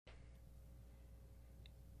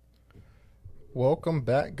Welcome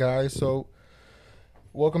back, guys.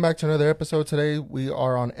 Welcome back to another episode. Today we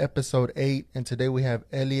are on episode 8, and today we have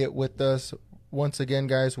Elliott with us. Once again,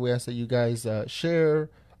 guys, we ask that you guys share,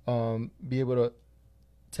 be able to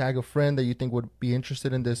tag a friend that you think would be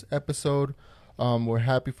interested in this episode. We're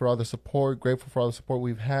happy for all the support, grateful for all the support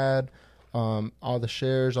we've had, all the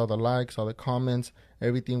shares, all the likes, all the comments,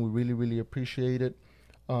 everything. We really, really appreciate it.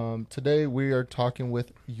 Today we are talking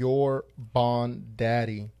with your Bond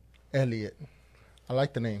Daddy, Elliott. I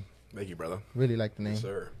like the name. Thank you, brother. Really like the name. Yes,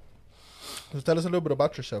 sir. So tell us a little bit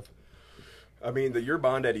about yourself. I mean, the Your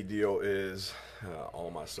Bond Daddy deal is all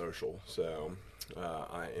my social. So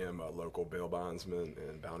I am a local bail bondsman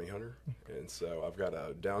and bounty hunter. And so I've got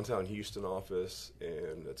a downtown Houston office,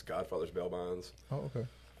 and it's Godfather's Bail Bonds. Oh, okay.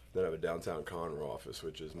 Then I have a downtown Conroe office,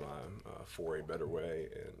 which is my 4A Better Way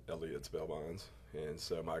and Elliott's Bail Bonds. And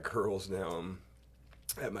so my girls now...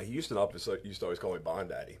 at my Houston office, I used to always call me Bond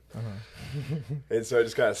Daddy, and so it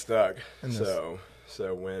just kind of stuck.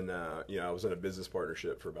 So when I was in a business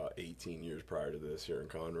partnership for about 18 years prior to this here in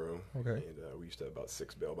Conroe, okay, and we used to have about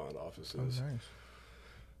 6 bail bond offices nice.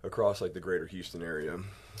 across like the greater Houston area,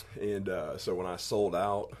 and so when I sold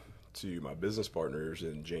out to my business partners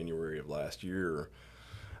in January of last year,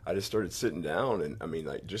 I just started sitting down, and I mean,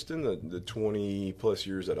 like just in the 20 plus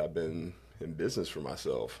years that I've been in business for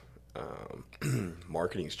myself.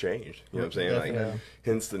 Marketing's changed. You know what I'm saying? Definitely. Like,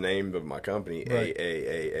 hence the name of my company, Right.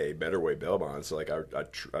 A Better Way Bail Bonds. So, like, I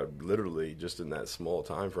literally just in that small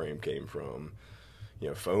time frame came from,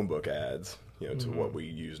 phone book ads, to what we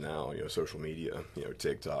use now, social media,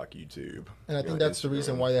 TikTok, YouTube. And I think that's the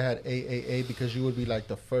reason why they had AAA, because you would be like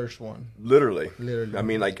the first one. Literally. Literally.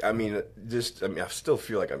 I still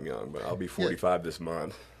feel like I'm young, but I'll be 45 this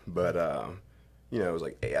month. But, it was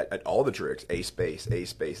like all the tricks, A space, A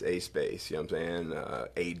space, A space, you know what I'm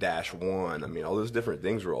saying? A-1. I mean, all those different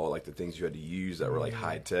things were all like the things you had to use that were like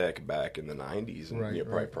high tech back in the 90s and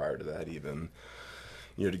probably prior to that even,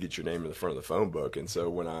 to get your name in the front of the phone book. And so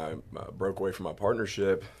when I broke away from my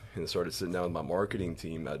partnership and started sitting down with my marketing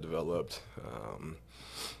team that I developed,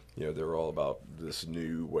 they were all about this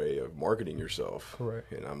new way of marketing yourself.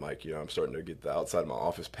 Correct. And I'm like, I'm starting to get the outside of my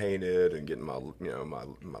office painted and getting my,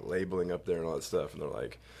 my labeling up there and all that stuff. And they're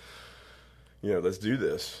like, let's do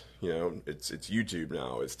this. It's YouTube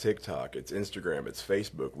now. It's TikTok. It's Instagram. It's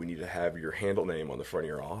Facebook. We need to have your handle name on the front of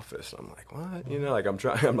your office. I'm like, what?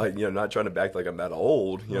 I'm like, not trying to back like I'm that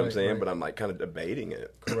old, you know what I'm saying? Right. But I'm like kind of debating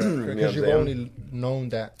it. Correct. Because you've only known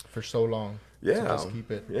that for so long. Yeah, so just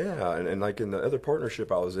keep it. Yeah, and like in the other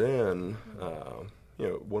partnership I was in,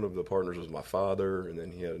 one of the partners was my father, and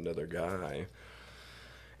then he had another guy,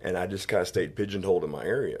 and I just kind of stayed pigeonholed in my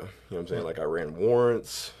area. You know what I'm saying? Like I ran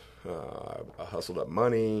warrants, I hustled up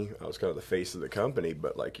money. I was kind of the face of the company,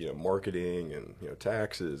 but like marketing and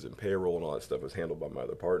taxes and payroll and all that stuff was handled by my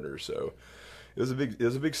other partners. So it was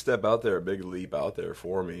a big step out there, a big leap out there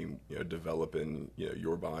for me, developing,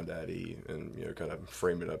 your Bond Daddy and, kind of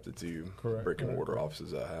framing up the two brick and mortar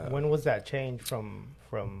offices I have. When was that change from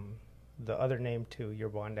the other name to your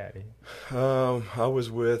Bond Daddy? I was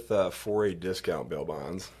with 4A Discount Bail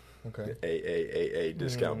Bonds. Okay. AAA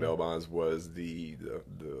Discount Bail Bonds was the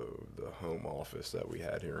home office that we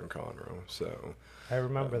had here in Conroe. So I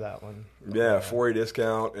remember that one. Yeah, 4A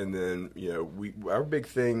Discount, and then our big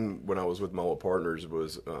thing when I was with my old partners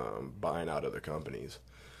was buying out other companies.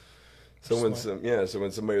 So when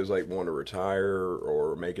somebody was like wanting to retire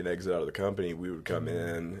or make an exit out of the company, we would come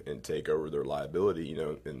in and take over their liability.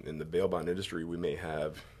 In the bail bond industry, we may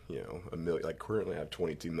have $1 million. Like currently, I have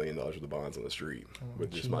 $22 million worth of bonds on the street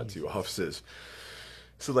with just my 2 offices.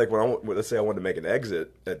 So like let's say I wanted to make an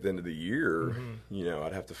exit at the end of the year,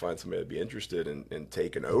 I'd have to find somebody that'd be interested in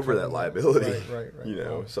taking over that liability.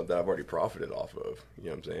 Right. Something I've already profited off of. You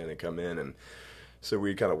know what I'm saying? And come in and. So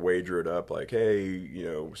we kind of wager it up like, hey,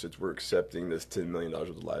 since we're accepting this $10 million worth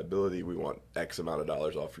of liability, we want X amount of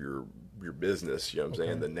dollars off your business. You know what I'm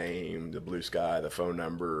saying? The name, the blue sky, the phone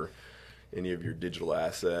number, any of your digital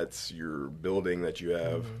assets, your building that you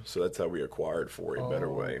have. So that's how we acquired 4A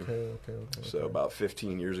Better Way. Okay. So about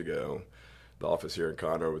 15 years ago, the office here in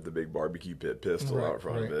Conroe with the big barbecue pit pistol out in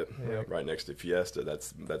front of it, right next to Fiesta.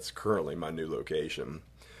 That's currently my new location.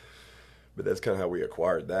 But that's kind of how we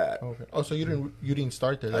acquired that. Okay. Oh, so you didn't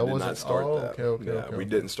start there? I did not start that. Okay. We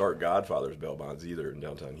didn't start Godfather's Bail Bonds either in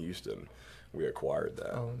downtown Houston. We acquired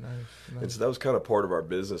that. Oh, nice. And so that was kind of part of our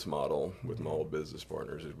business model with my old business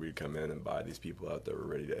partners is we'd come in and buy these people out that were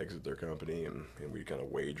ready to exit their company, and we'd kind of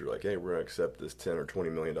wager like, hey, we're going to accept this $10 or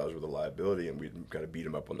 $20 million worth of liability, and we'd kind of beat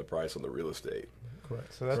them up on the price on the real estate.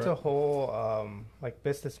 Correct. So that's a whole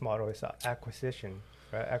business model. It's acquisition,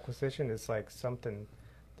 right? Acquisition is like something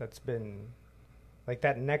that's been like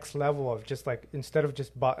that next level of just like instead of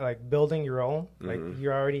just like building your own, like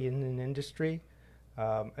you're already in an industry,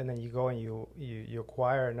 and then you go and you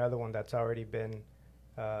acquire another one that's already been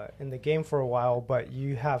in the game for a while, but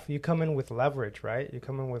you come in with leverage, right? You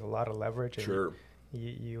come in with a lot of leverage, and Sure.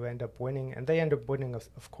 you end up winning, and they end up winning,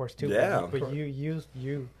 of course, too. Yeah. But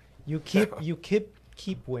you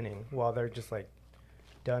keep winning while they're just like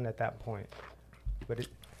done at that point. But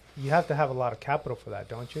you have to have a lot of capital for that,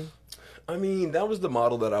 don't you? I mean, that was the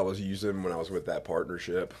model that I was using when I was with that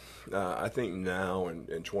partnership. I think now in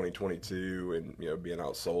 2022 and, you know, being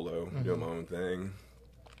out solo, doing my own thing,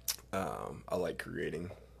 I like creating, you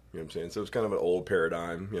know what I'm saying? So it's kind of an old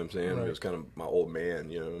paradigm, you know what I'm saying? Right. It was kind of my old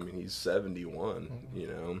man, you know, I mean, he's 71, you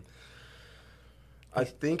know. I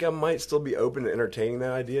think I might still be open to entertaining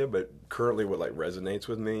that idea, but currently what like resonates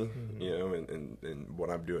with me, you know, and what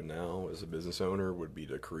I'm doing now as a business owner would be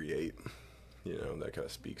to create. You know, that kind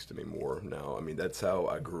of speaks to me more now. I mean, that's how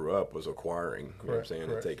I grew up, was acquiring, you know what I'm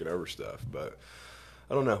saying, and taking over stuff. But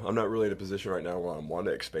I don't know. I'm not really in a position right now where I want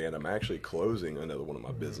to expand. I'm actually closing another one of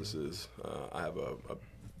my businesses. I have a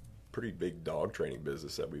pretty big dog training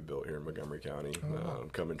business that we built here in Montgomery County,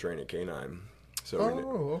 Come and Train at Canine. So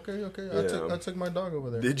okay. I took my dog over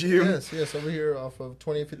there. Did you? Yes, over here off of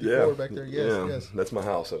 2054 back there. Yes. That's my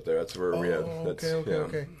house up there. That's where we had.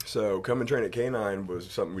 Okay. So Come and Train at Canine was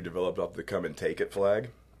something we developed off the Come and Take It flag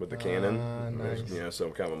with the cannon. Nice. You know, so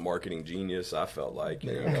I'm kind of a marketing genius. I felt like,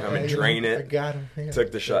 you know, come and train it. I got him. Yeah.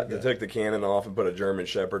 Took the shot, took the cannon off and put a German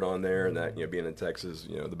Shepherd on there, and that, you know, being in Texas,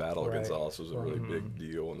 you know, the Battle of Gonzales was a really big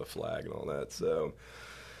deal, and the flag and all that. So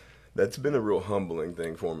that's been a real humbling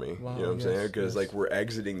thing for me. Wow, you know what I'm saying? Because like we're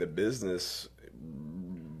exiting the business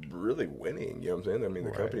really winning. You know what I'm saying? I mean,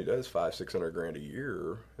 the company does $500,000-600,000 a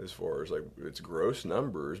year as far as like its gross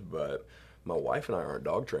numbers, but my wife and I aren't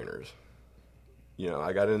dog trainers. You know,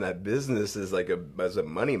 I got in that business as like as a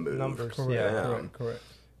money move. Numbers, Correct.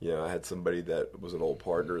 You know, I had somebody that was an old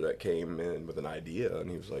partner that came in with an idea, and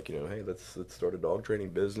he was like, you know, hey, let's start a dog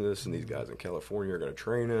training business, and these guys in California are going to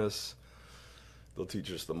train us. They'll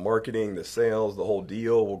teach us the marketing, the sales, the whole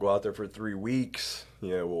deal. We'll go out there for 3 weeks.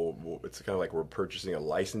 You know, it's kind of like we're purchasing a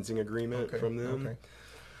licensing agreement from them. Okay.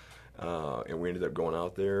 And we ended up going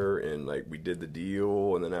out there, and like we did the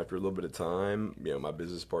deal, and then after a little bit of time, you know, my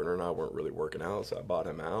business partner and I weren't really working out, so I bought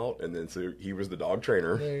him out, and then so he was the dog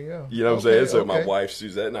trainer. There you go. You know what I'm saying? So my wife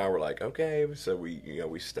Suzette and I were like, okay, so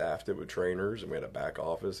we staffed it with trainers, and we had a back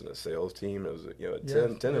office and a sales team. It was, you know,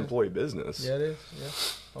 a 10 employee business. Yeah, it is. Yeah.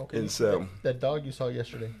 Okay. And so that dog you saw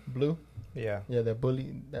yesterday, Blue. Yeah. Yeah, that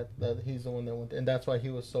bully. That he's the one that went, and that's why he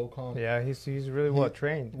was so calm. Yeah, he's really well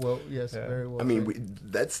trained. Well, yes, very well. I mean,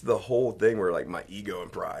 that's the whole thing where like my ego and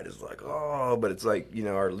pride is like, oh, but it's like, you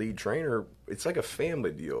know, our lead trainer, it's like a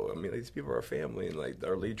family deal. I mean, these people are our family, and like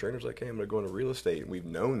our lead trainer's like, hey, I'm going to go into real estate, and we've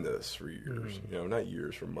known this for years, you know, not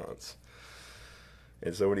years, for months.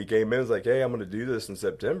 And so when he came in, it was like, hey, I'm going to do this in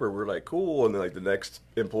September. We're like, cool. And then like the next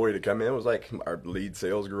employee to come in was like our lead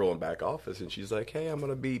sales girl in back office, and she's like, hey, I'm going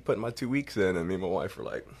to be putting my 2 weeks in. And me and my wife were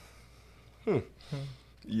like,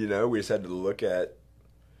 You know, we just had to look at,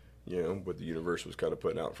 you know, what the universe was kind of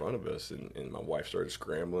putting out in front of us. And my wife started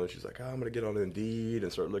scrambling. She's like, I'm going to get on Indeed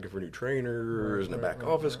and start looking for new trainers and a back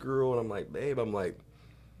office girl. And I'm like, babe,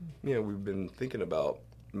 you know, we've been thinking about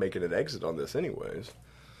making an exit on this anyways.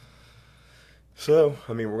 So,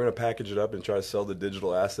 I mean, we're going to package it up and try to sell the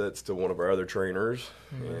digital assets to one of our other trainers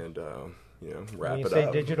and, you know, wrap it up. When you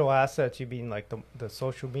say digital assets, you mean like the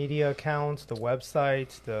social media accounts, the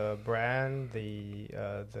websites, the brand, the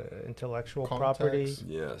intellectual property?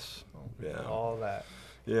 Yes. Yeah. All that.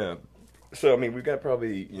 Yeah. So, I mean, we've got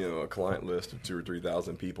probably, you know, a client list of 2,000 or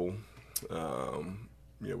 3,000 people, you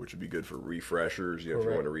know, which would be good for refreshers, you know, if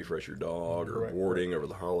you want to refresh your dog or boarding over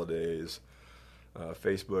the holidays.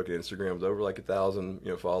 Facebook and Instagram's over like 1,000,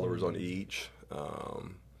 you know, followers on each.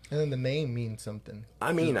 And then the name means something.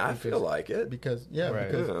 I mean, I feel like it because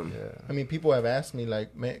I mean, people have asked me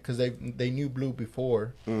like, man, because they knew Blue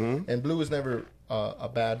before, and Blue was never a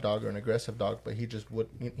bad dog or an aggressive dog, but he just would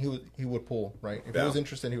he would pull, right. If he was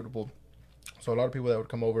interested, he would pull. So a lot of people that would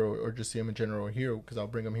come over or just see him in general or here, because I'll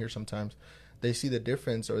bring them here sometimes, they see the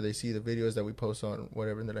difference or they see the videos that we post on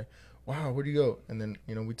whatever, and they're like, wow, where do you go? And then,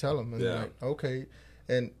 you know, we tell them, and they're like, okay.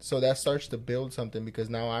 And so that starts to build something, because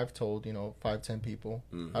now I've told, you know, 5-10 people.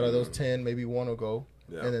 Out of those 10, maybe one will go,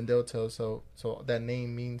 and then they'll tell. So that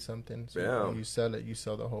name means something. So when you sell it, you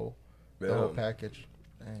sell the whole package.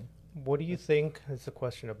 Dang. What do you think? It's a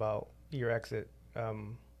question about your exit.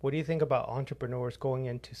 What do you think about entrepreneurs going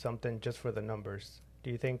into something just for the numbers? Do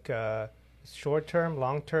you think short term,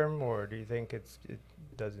 long term, or do you think it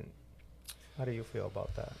doesn't? How do you feel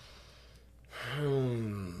about that?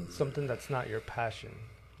 Something that's not your passion,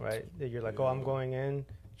 right? That you're like, oh, I'm going in.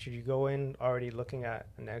 Should you go in already looking at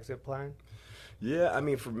an exit plan? Yeah, I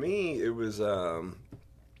mean, for me, it was,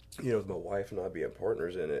 with my wife and I being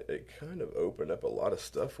partners in it, it kind of opened up a lot of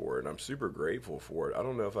stuff for it, and I'm super grateful for it. I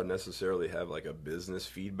don't know if I necessarily have like a business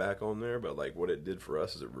feedback on there, but like what it did for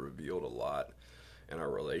us is it revealed a lot in our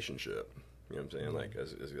relationship. You know what I'm saying? Like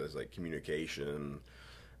as like communication,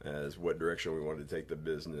 as what direction we wanted to take the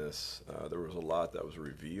business. There was a lot that was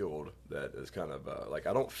revealed that is kind of like,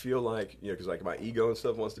 I don't feel like, because like my ego and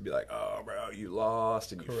stuff wants to be like, oh, bro, you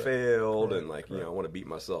lost and you failed. And like, I want to beat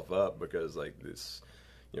myself up because like this,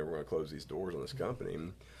 we're going to close these doors on this company.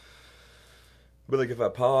 But like if I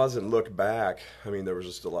pause and look back, I mean, there was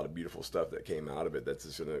just a lot of beautiful stuff that came out of it. That's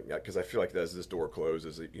just because I feel like as this door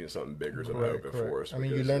closes, something bigger is going to open for us. I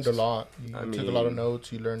mean, you learned a lot. You took a lot of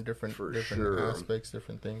notes. You learned different aspects,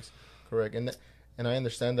 different things. Correct. And I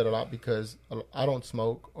understand that a lot because I don't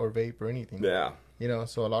smoke or vape or anything. Yeah.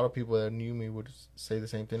 So a lot of people that knew me would say the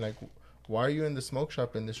same thing. Like, why are you in the smoke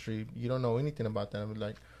shop industry? You don't know anything about that. I'm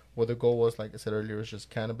like, well, the goal was, like I said earlier, was just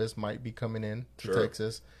cannabis might be coming in to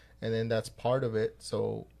Texas. And then that's part of it.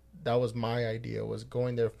 So that was my idea, was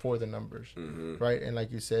going there for the numbers, right? And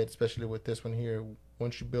like you said, especially with this one here,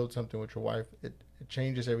 once you build something with your wife, it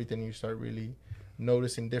changes everything. You start really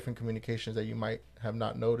noticing different communications that you might have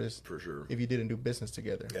not noticed for sure if you didn't do business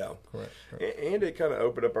together. Yeah, correct. And it kind of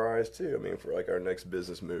opened up our eyes too. I mean, for like our next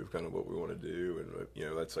business move, kind of what we want to do,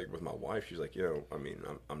 and that's like with my wife. She's like, I mean,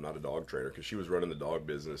 I'm not a dog trainer because she was running the dog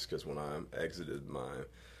business. Because when I exited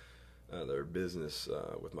their business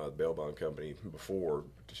with my bail bond company before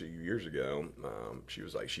 2 years ago, she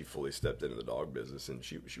was like, she fully stepped into the dog business, and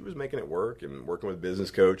she was making it work and working with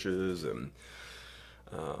business coaches and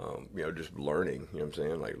just learning, what I'm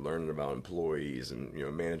saying, like learning about employees and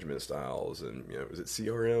management styles and is it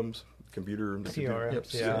CRMs,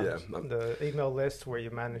 CRMs, yeah. The email list where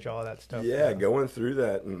you manage all that stuff. Yeah, going through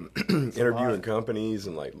that and interviewing companies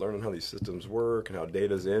and like learning how these systems work and how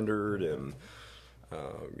data's entered and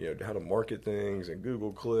how to market things and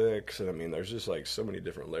Google clicks. And I mean, there's just like so many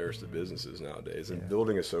different layers to businesses nowadays, and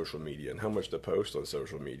building a social media and how much to post on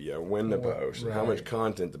social media, when to post, and how much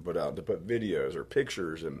content to put out, to put videos or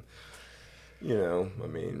pictures. And, I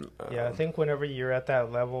mean. I think whenever you're at that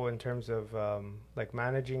level in terms of like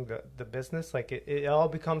managing the business, like it all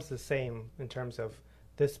becomes the same in terms of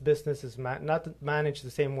this business is not managed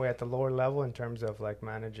the same way at the lower level in terms of like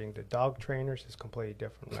managing the dog trainers is completely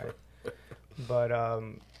different, right? But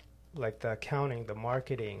like the accounting, the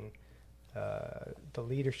marketing, the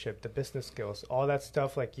leadership, the business skills, all that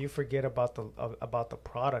stuff, like you forget about the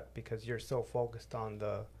product because you're so focused on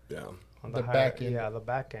the back end. Yeah, the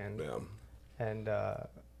back end. Yeah. And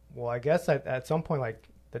I guess at some point, like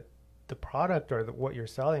the product or what you're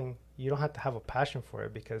selling, you don't have to have a passion for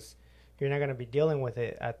it because you're not going to be dealing with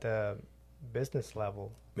it at the business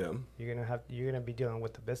level. Yeah. You're gonna be dealing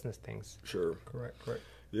with the business things. Sure. Correct.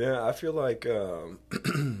 Yeah, I feel like, I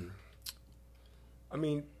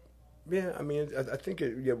think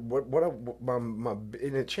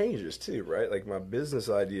and it changes too, right? Like my business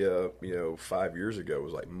idea, 5 years ago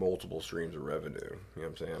was like multiple streams of revenue. You know what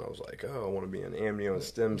I'm saying? I was like, I want to be in amnio and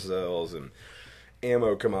stem cells and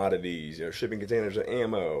ammo commodities, shipping containers of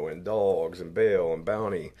ammo and dogs and bail and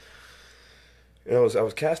bounty. And I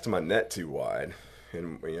was casting my net too wide.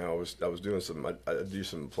 And I was doing I do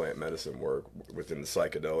some plant medicine work within the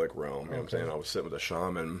psychedelic realm. You know what I'm saying? I was sitting with a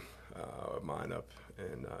shaman of mine up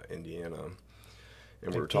in Indiana,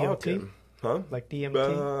 and we were talking. DMT? Huh? Like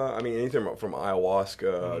DMT? I mean, anything from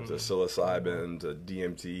ayahuasca to psilocybin to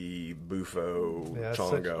DMT, bufo,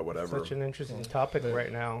 changa, whatever. Such an interesting topic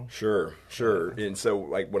right now. Sure. And so,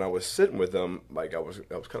 like, when I was sitting with him, like, I was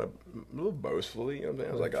kind of a little boastfully, I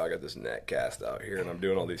was like, I got this net cast out here, and I'm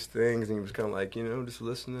doing all these things, and he was kind of like, just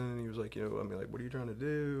listening, and he was like, what are you trying to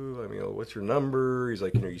do? I mean, what's your number? He's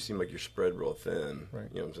like, you seem like you're spread real thin. Right.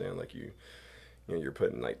 You know what I'm saying? Like, you're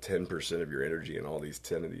putting like 10% of your energy in all these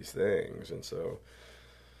 10 of these things. And so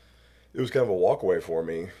it was kind of a walkaway for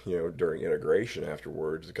me, during integration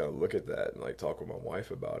afterwards to kind of look at that and like talk with my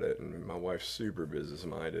wife about it. And my wife's super business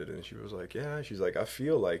minded. And she was like, she's like, I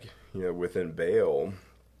feel like, within bail,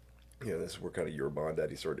 this is where kind of your bond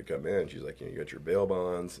daddy started to come in. She's like, you got your bail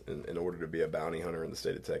bonds. And in order to be a bounty hunter in the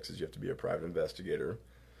state of Texas, you have to be a private investigator.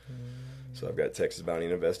 So I've got Texas Bounty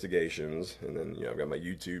and Investigations, and then I've got my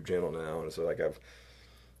YouTube channel now, and so like I've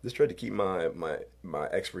just tried to keep my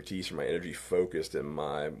expertise or my energy focused in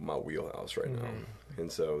my wheelhouse right now, and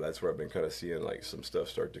so that's where I've been kind of seeing like some stuff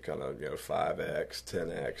start to kind of 5x,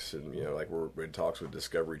 10x, and like we're in talks with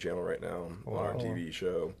Discovery Channel right now on our TV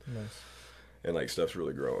show, nice. And like stuff's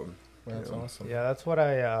really growing. That's awesome. Yeah, that's what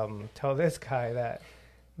I tell this guy,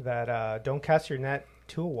 that don't cast your net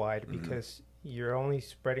too wide, because you're only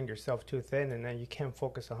spreading yourself too thin, and then you can't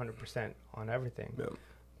focus 100% on everything. Yeah.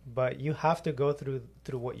 But you have to go through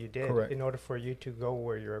what you did in order for you to go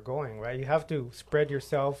where you're going, right? You have to spread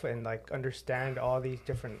yourself and like understand all these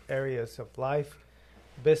different areas of life,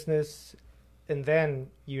 business, and then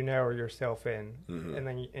you narrow yourself in, and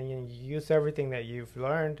then you use everything that you've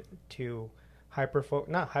learned to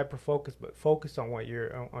not hyper focus, but focus on what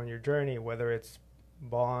you're on your journey, whether it's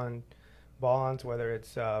bonds, whether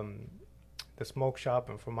it's the smoke shop,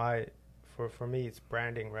 and for me it's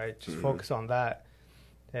branding, right? Just focus on that.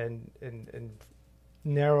 And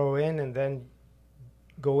narrow in, and then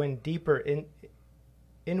go in deeper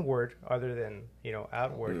inward, other than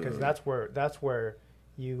outward, because that's where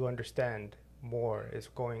you understand more, is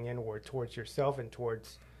going inward towards yourself and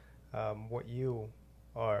towards what you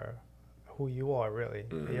are, who you are really.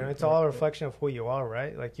 It's all a reflection of who you are,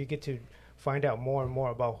 right? Like you get to find out more and more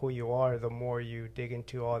about who you are the more you dig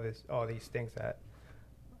into all these things that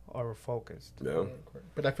are focused. Yeah.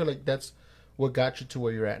 But I feel like that's what got you to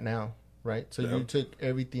where you're at now, right? So you took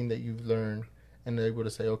everything that you've learned and they're able to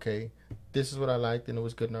say, okay, this is what I liked and it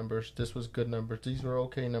was good numbers. This was good numbers. These were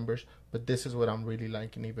okay numbers, but this is what I'm really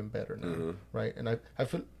liking even better now, right? And I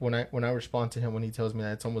feel when I respond to him when he tells me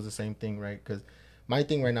that, it's almost the same thing, right? Because my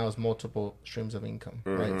thing right now is multiple streams of income,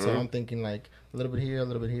 right? So I'm thinking like a little bit here, a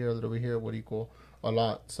little bit here, a little bit here would equal a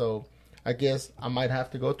lot. So I guess I might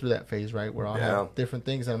have to go through that phase, right, where I'll have different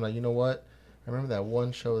things and I'm like, you know what? I remember that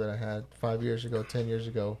one show that I had 5 years ago, 10 years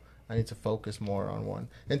ago. I need to focus more on one.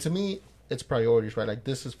 And to me, it's priorities, right? Like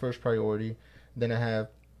this is first priority. Then I have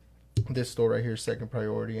this store right here, second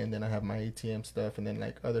priority. And then I have my ATM stuff and then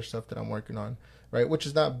like other stuff that I'm working on, right? Which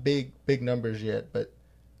is not big numbers yet, but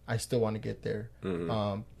I still want to get there.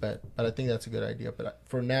 But I think that's a good idea. But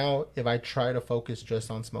for now, if I try to focus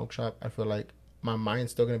just on Smoke Shop, I feel like my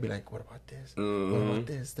mind's still gonna be like, what about this? What about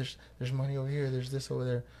this? There's money over here. There's this over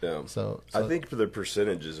there. Yeah. So I think for the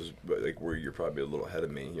percentages is like where you're probably a little ahead of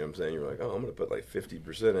me. You know what I'm saying? You're like, oh, I'm gonna put like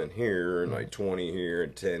 50% in here and like 20 here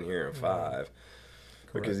and 10 here and 5,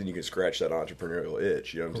 because then you can scratch that entrepreneurial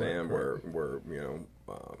itch. You know what I'm saying? Where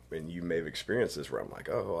and you may have experienced this where I'm like,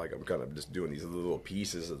 oh, like I'm kind of just doing these little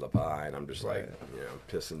pieces of the pie, and I'm just like,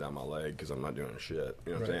 pissing down my leg because I'm not doing shit.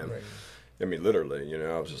 You know what I'm saying? Right. I mean, literally,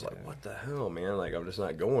 I was just like, what the hell, man? Like, I'm just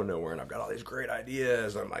not going nowhere, and I've got all these great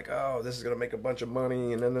ideas. I'm like, oh, this is going to make a bunch of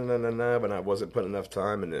money, and but I wasn't putting enough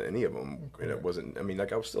time into any of them. And it wasn't, I mean,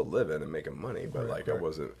 like, I was still living and making money, but, I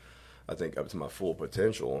wasn't, I think, up to my full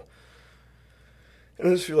potential. And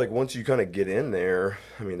I just feel like once you kind of get in there,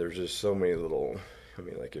 I mean, there's just so many little... I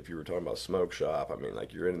mean, like, if you were talking about Smoke Shop, I mean,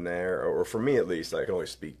 like, you're in there, or for me at least, I can only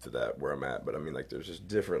speak to that where I'm at, but I mean, like, there's just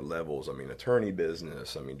different levels. I mean, attorney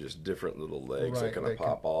business, I mean, just different little legs that kind of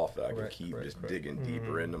pop off that I can keep digging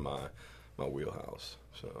deeper into my wheelhouse.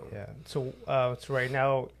 So yeah. So right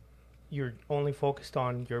now, you're only focused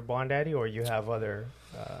on your bond daddy, or you have other?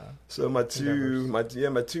 So my two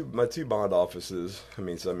bond offices. I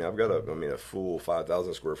mean, I've got a full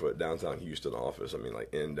 5,000 square foot downtown Houston office. I mean,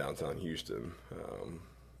 like in downtown Houston.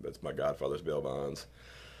 That's my godfather's bail bonds.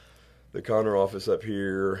 The Connor office up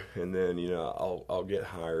here, and then I'll get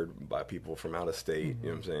hired by people from out of state. You know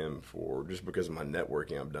what I'm saying? For just because of my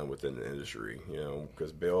networking I've done within the industry.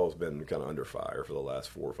 Because bail's been kind of under fire for the last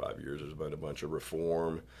 4 or 5 years. There's been a bunch of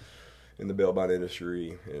reform in the bail bond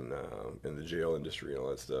industry and in the jail industry and all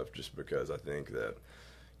that stuff, just because I think that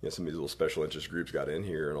some of these little special interest groups got in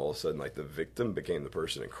here, and all of a sudden, like, the victim became the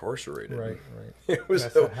person incarcerated. Right. It was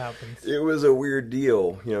what happens. It was a weird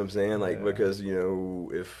deal, you know what I'm saying? Like, because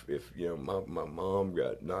if my mom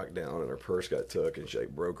got knocked down and her purse got took and she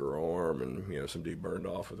broke her arm, and some dude burned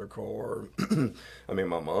off with her car. I mean,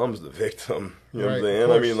 my mom's the victim. You know what I'm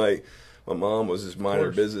saying? I mean, like, my mom was just minding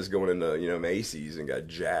her business going into, Macy's and got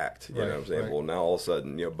jacked. You know what I'm saying? Right. Well, now all of a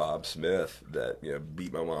sudden, Bob Smith that,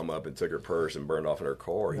 beat my mom up and took her purse and burned off in her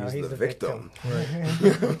car, he's the victim. Right. You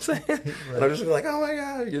know what I'm saying? Right. And I'm just like, oh my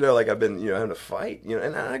God. Like I've been, having to fight.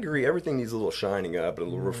 And I agree, everything needs a little shining up and a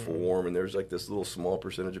little reform. And there's like this little small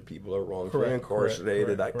percentage of people are wrongfully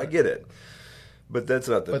incarcerated. I get it. But that's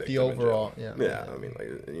not the victim. But the overall, yeah. I mean,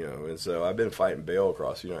 like, and so I've been fighting bail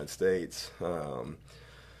across the United States.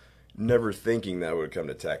 Never thinking that would come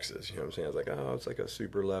to Texas. You know what I'm saying? I was like, oh, it's like a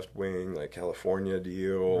super left wing, like California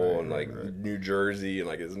deal, and like New Jersey, and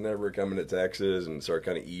like it's never coming to Texas, and start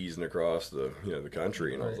kind of easing across the the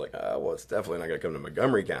country. And I was like, oh, well, it's definitely not going to come to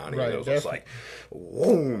Montgomery County. And it was just like,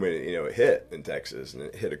 whoom, and it hit in Texas, and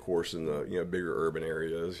it hit, of course, in the bigger urban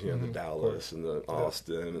areas, the Dallas and the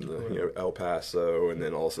Austin and the El Paso, and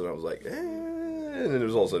then all of a sudden I was like, and then it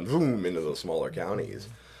was all of a sudden, boom, into the smaller counties.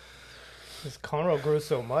 This Conroe grew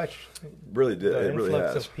so much. Really did. The It really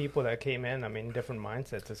influx has. of people that came in, I mean, different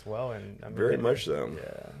mindsets as well. And I mean, Very much so.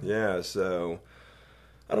 Yeah. So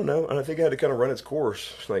I don't know. And I think it had to kind of run its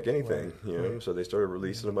course like anything, Right. you know. So they started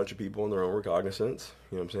releasing a bunch of people in their own recognizance,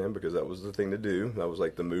 you know what I'm saying? Because that was the thing to do. That was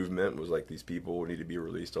like the movement was like these people need to be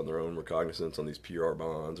released on their own recognizance on these PR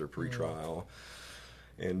bonds or pre-trial.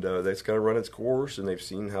 And that's kind of run its course, and they've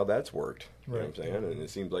seen how that's worked. You know what I'm saying? And it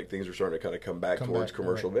seems like things are starting to kind of come back towards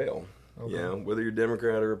commercial bail. Okay. You know, whether you're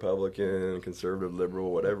Democrat or Republican, conservative,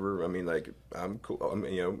 liberal, whatever. I mean, like, I'm cool. I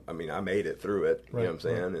mean, you know, I mean, I made it through it. You know what I'm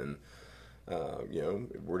saying? And you know,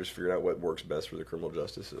 we're just figuring out what works best for the criminal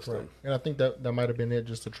justice system. Right. And I think that might have been it,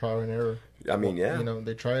 just a trial and error. I mean, yeah. You know,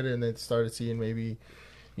 they tried it and they started seeing maybe,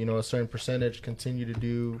 you know, a certain percentage continue to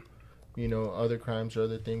do, you know, other crimes or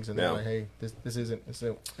other things, and they're like, hey, this isn't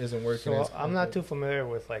working. So I'm not too familiar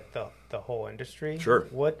with like the whole industry. Sure.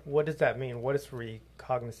 What does that mean? What does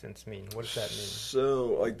recognizance mean? What does that mean?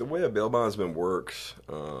 So, like, the way a bail bondsman works.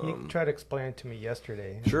 You tried to explain it to me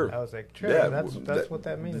yesterday. Sure. I was like, sure, Yeah, that's what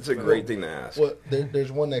that means. It's a great thing to ask. Well,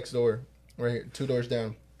 there's one next door, right here, 2 doors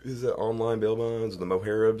down. Is it online bail bonds? The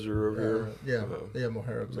Moharibs are over here? Yeah,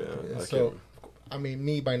 Moharibs. Yeah, So, I mean,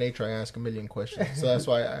 me by nature, I ask a million questions. So that's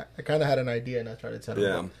why I kind of had an idea, and I tried to tell them.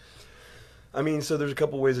 Yeah. I mean, so there's a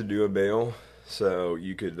couple ways to do a bail. So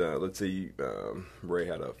you could, let's say Ray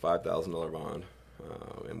had a $5,000 bond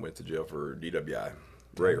and went to jail for DWI.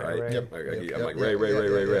 Ray, right? Ray. Yep. I'm like, Ray.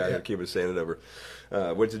 I had to keep saying it over.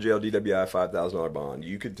 Went to jail, DWI, $5,000 bond.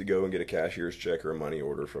 You could go and get a cashier's check or a money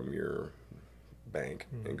order from your bank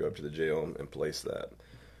and go up to the jail and place that.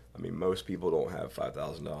 I mean, most people don't have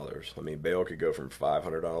 $5,000. I mean, bail could go from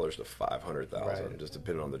 $500 to $500,000, just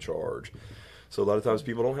depending on the charge. So a lot of times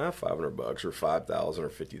people don't have $500 or $5,000 or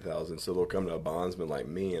 $50,000. So they'll come to a bondsman like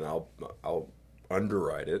me, and I'll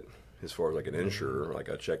underwrite it as far as like an insurer. Like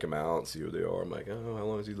I check them out, see who they are. I'm like, oh, how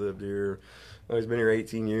long has he lived here? Oh, he's been here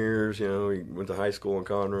 18 years. You know, he went to high school in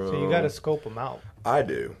Conroe. So you got to scope them out. I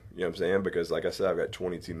do. You know what I'm saying? Because like I said, I've got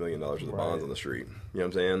 $22 million worth of bonds on the street. You know what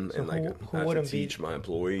I'm saying? So and like who I have to wouldn't teach my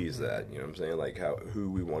employees that, you know what I'm saying? Like who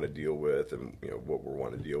we want to deal with and, you know, what we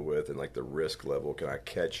want to deal with and like the risk level. Can I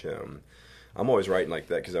catch him? I'm always writing like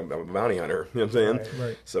that because I'm a bounty hunter. You know what I'm saying?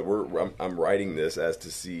 Right. So I'm writing this as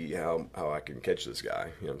to see how I can catch this guy.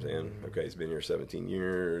 You know what I'm saying? Okay, he's been here 17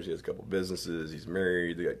 years. He has a couple businesses. He's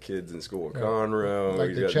married. They got kids in school in Conroe.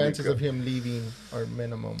 Like the chances of him leaving are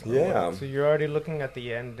minimum. Yeah. So you're already looking at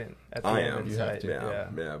the end. I am. You have to.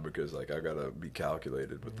 Yeah, because like I gotta be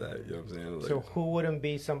calculated with that. You know what I'm saying? Like, So who wouldn't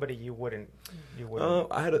be somebody you wouldn't?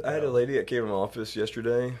 I had a lady that came in my office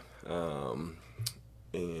yesterday.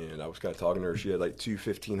 And I was kind of talking to her. She had like two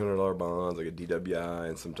 $1,500 bonds, like a DWI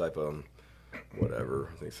and some type of whatever.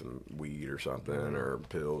 I think some weed or something or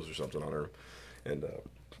pills or something on her. And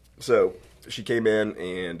so she came in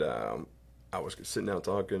and I was sitting down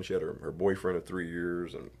talking. She had her boyfriend of 3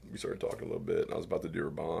 years, and we started talking a little bit. And I was about to do her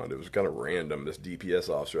bond. It was kind of random. This DPS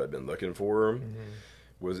officer I'd been looking for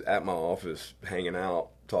was at my office hanging out,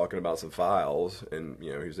 talking about some files, and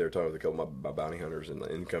you know he was there talking with a couple of my bounty hunters, and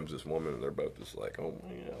in comes this woman, and they're both just like, oh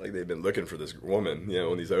my god, like they've been looking for this woman, you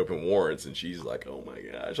know, on these open warrants, and she's like, oh my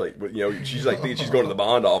gosh, like, you know, she's like thinking she's going to the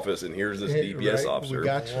bond office, and here's this DPS officer. We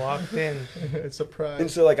got you. Walked in. Surprise.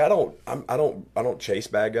 And so like I don't chase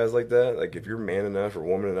bad guys like that. Like if you're man enough or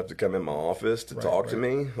woman enough to come in my office to talk to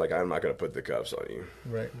me, like I'm not going to put the cuffs on you.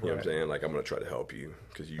 Right. You know what I'm saying? Like I'm going to try to help you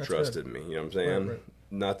because you trusted me. You know what I'm saying? Right.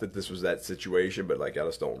 Not that this was that situation, but like I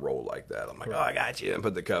just don't roll like that. I'm like, oh, I got you, and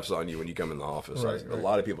put the cuffs on you when you come in the office. A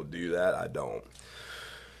lot of people do that. I don't.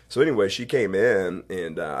 So anyway, she came in,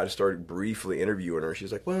 and I just started briefly interviewing her.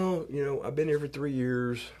 She's like, well, you know, I've been here for 3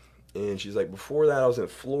 years, and she's like, before that I was in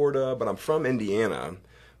Florida, but I'm from Indiana.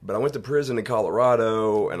 But I went to prison in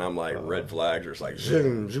Colorado, and I'm like, red flags are just like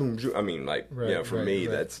zoom, zoom, zoom. I mean, like, you know, for me,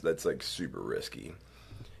 that's like super risky,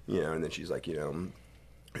 you know. And then she's like, you know.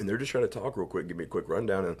 And they're just trying to talk real quick, give me a quick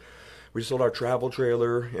rundown. And we sold our travel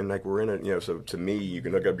trailer, and like we're in it, you know. So to me, you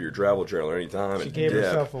can hook up your travel trailer anytime. She gave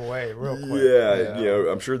herself away real quick. Yeah, you know,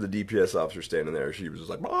 I'm sure the DPS officer standing there, she was just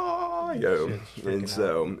like, ah, you know. And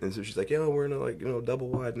so she's like, yeah, we're in a like, you know, double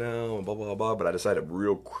wide now, and blah blah blah. But I decided a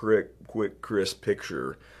real quick, crisp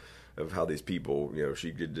picture of how these people, you know,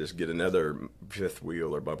 she could just get another fifth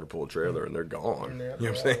wheel or bumper pull trailer and they're gone. You know what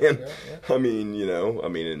I'm saying? I mean, you know,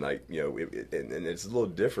 and like, you know, and it's a little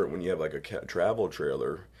different when you have like a travel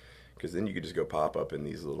trailer, because then you could just go pop up in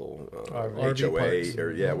these little HOA parks.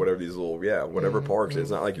 or whatever these little whatever parks. It's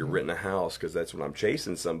not like you're renting a house, because that's when I'm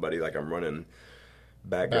chasing somebody, like I'm running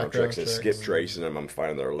background checks and skip tracing them. I'm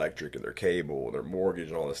finding their electric and their cable and their mortgage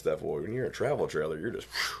and all this stuff. Well, when you're in a travel trailer, you're just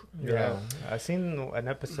yeah. I seen an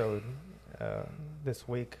episode this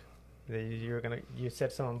week that you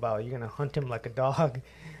said something about you're gonna hunt him like a dog.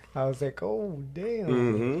 I was like, oh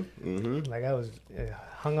damn. Like I was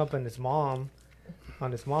hung up on his mom,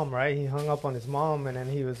 right? He hung up on his mom, and then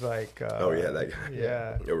he was like, oh yeah, that guy.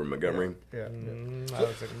 Yeah, over in Montgomery. Yeah. I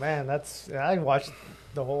was like, man, I watched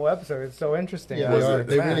the whole episode. It's so interesting. Yeah, they are.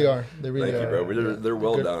 They really are. They really Thank are. you, bro. They're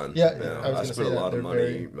well done. Yeah, I spent a lot of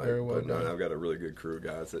money. Very well done. I've got a really good crew of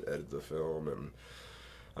guys that edit the film, and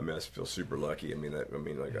I mean, I feel super lucky.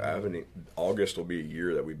 August will be a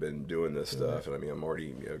year that we've been doing this stuff, and I mean, I'm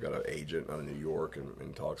already got an agent out of New York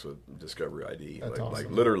and talks with Discovery ID. That's awesome. Like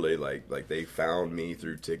literally, like they found me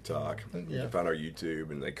through TikTok. They found our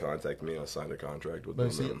YouTube, and they contacted me. I signed a contract with them.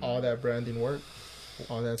 But see, all that branding work,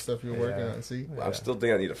 all that stuff you're working on. See, I still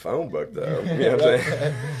think I need a phone book though. You know what I'm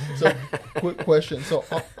saying? So, quick question. So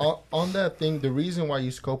on that thing, the reason why you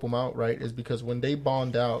scope them out, right, is because when they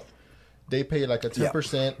bond out, they pay like a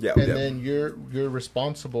 10%, then you're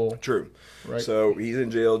responsible. True. Right. So he's in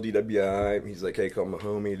jail, DWI. He's like, hey, call my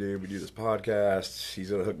homie, dude. We do this podcast. He's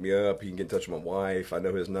going to hook me up. He can get in touch with my wife. I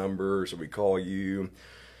know his number, so we call you,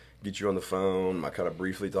 get you on the phone. I kind of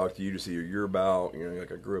briefly talk to you to see who you're about.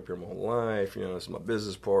 Like I grew up here my whole life. This is my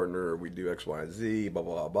business partner. We do X, Y, and Z, blah,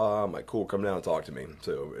 blah, blah. I'm like, cool, come down and talk to me.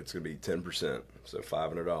 So it's going to be 10%, so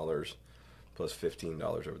 $500. Plus $15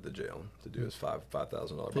 over the jail to do his $5,000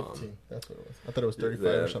 bond. 15. That's what it was. I thought it was 35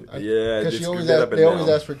 or something. Yeah, because they always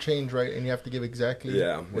ask for change, right? And you have to give exactly.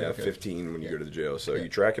 Yeah, 15 when you go to the jail. So you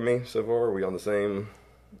tracking me so far? Are we on the same?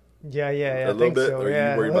 Yeah. A little bit. So. Or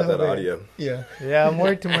are you worried about that audio? Yeah. Yeah, I'm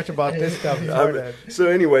worried too much about this stuff. So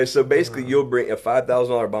anyway, basically, you'll bring a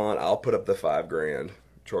 $5,000 bond. I'll put up the $5,000.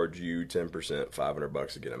 Charge you 10%,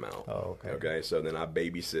 $500 to get him out. Oh, okay. Okay, so then I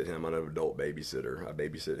babysit him. I'm an adult babysitter. I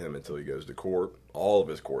babysit him until he goes to court, all of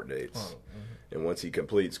his court dates. Oh, and once he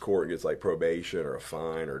completes court and gets like probation or a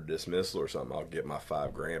fine or dismissal or something, I'll get my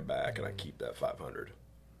 $5,000 back and I keep that $500.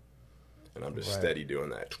 And I'm just steady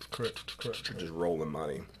doing that. Correct. Just rolling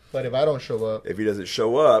money. But if I don't show up, if he doesn't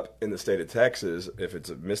show up in the state of Texas, if it's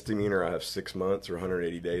a misdemeanor, I have 6 months or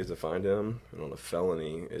 180 days to find him, and on a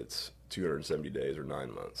felony, it's 270 days or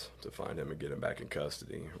 9 months to find him and get him back in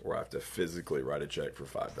custody, or I have to physically write a check for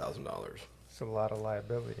 $5,000. It's a lot of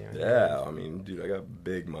liability. Yeah, I mean, dude, I got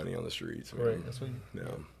big money on the streets. Man. Right, that's what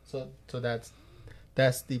So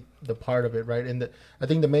that's the part of it, right? And I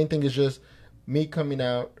think the main thing is just me coming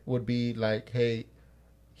out would be like, hey,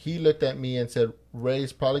 he looked at me and said,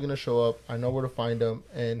 Ray's probably going to show up. I know where to find him,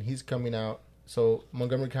 and he's coming out. So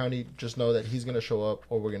Montgomery County, just know that he's going to show up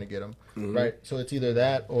or we're going to get him, right? So it's either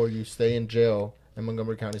that or you stay in jail, and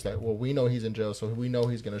Montgomery County's like, well, we know he's in jail, so we know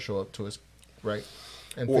he's going to show up to us, right?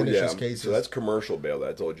 And finish his cases. So that's commercial bail that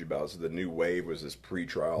I told you about. So the new wave was this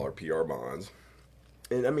pre-trial or PR bonds.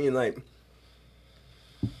 And I mean, like,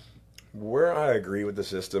 where I agree with the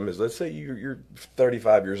system is, let's say you're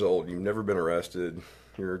 35 years old, you've never been arrested,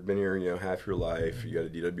 you've been here, half your life, you got a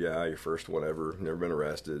DWI, your first one ever, never been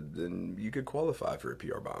arrested, then you could qualify for a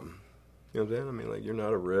PR bond. You know what I'm saying? I mean, like, you're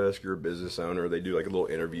not a risk, you're a business owner. They do like a little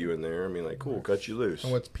interview in there. I mean, like, cool, cut you loose.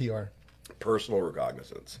 And what's PR? Personal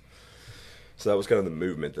recognizance. So that was kind of the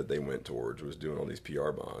movement that they went towards, was doing all these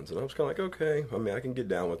PR bonds. And I was kind of like, okay, I mean, I can get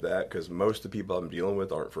down with that because most of the people I'm dealing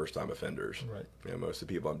with aren't first-time offenders. Right. Most of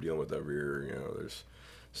the people I'm dealing with over here, there's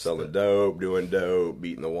selling dope, doing dope,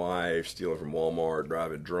 beating the wife, stealing from Walmart,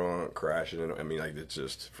 driving drunk, crashing. I mean, like, it's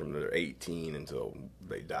just from they're 18 until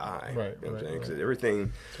they die. Right. You know what I'm saying? Because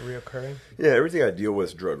everything... It's reoccurring? Yeah, everything I deal with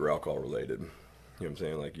is drug or alcohol related. You know what I'm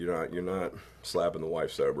saying? Like, you're not slapping the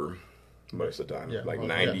wife sober. Most of the time, like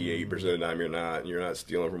 98% of the time, you're not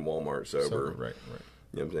stealing from Walmart sober. Right.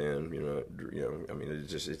 You know what I'm saying? I mean,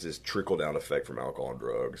 it's just trickle down effect from alcohol and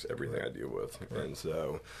drugs. Everything I deal with, and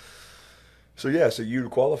so you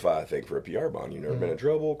qualify, I think, for a PR bond. You've never been in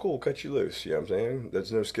trouble. Cool, cut you loose. You know what I'm saying?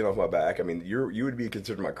 There's no skin off my back. I mean, you would be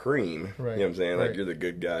considered my cream. Right. You know what I'm saying? Like, you're the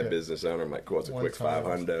good guy, business owner. I'm like, cool, it's a quick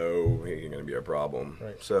 $500. Ain't gonna be a problem.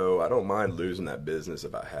 Right. So I don't mind losing that business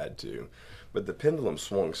if I had to. But the pendulum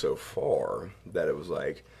swung so far that it was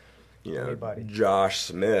like, Josh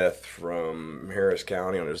Smith from Harris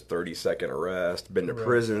County on his 32nd arrest, been to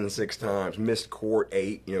prison 6 times, missed court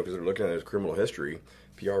 8, because they're looking at his criminal history,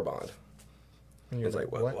 PR bond. It's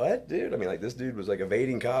like, what, dude? I mean, like, this dude was, like,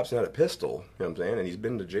 evading cops and had a pistol, you know what I'm saying? And he's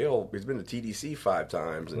been to jail, he's been to TDC 5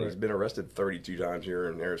 times, and he's been arrested 32 times here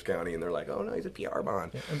in Harris County, and they're like, oh, no, he's a PR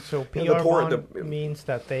bond. Yeah, and so PR bond means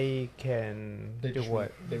that they can do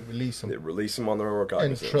what? They release them. They release them on their own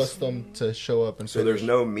recognizance. And trust them to show up. And so there's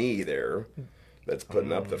no me there. that's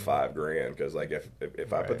putting up the $5,000. Because like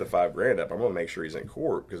if I put the $5,000 up, I'm gonna make sure he's in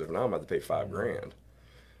court. Because if not, I'm about to pay $5,000.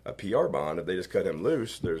 A PR bond, if they just cut him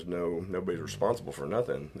loose, there's nobody's responsible for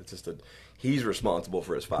nothing. It's just he's responsible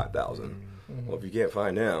for his $5,000. Well, if you can't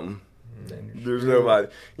find him, there's nobody.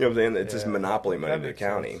 You know what I'm saying? It's just monopoly money to the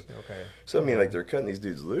county. Okay. So I mean, like they're cutting these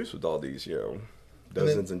dudes loose with all these,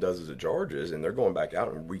 dozens and dozens of charges, and they're going back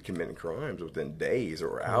out and recommitting crimes within days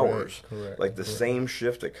or hours. Correct. Like the same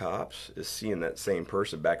shift of cops is seeing that same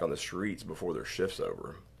person back on the streets before their shift's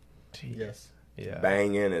over. Yes. Yeah.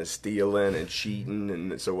 Banging and stealing and cheating.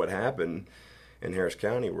 And so what happened in Harris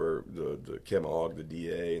County, where the Kim Ogg, the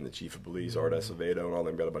DA, and the chief of police, Art Acevedo, and all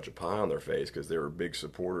them got a bunch of pie on their face because they were big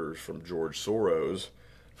supporters from George Soros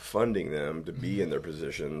funding them to be in their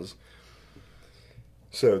positions.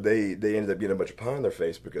 So they ended up getting a bunch of pie on their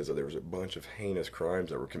face because there was a bunch of heinous crimes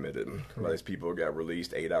that were committed. These people got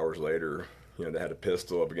released 8 hours later. They had a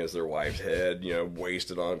pistol up against their wife's head,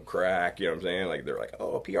 wasted on crack, you know what I'm saying? Like, they're like,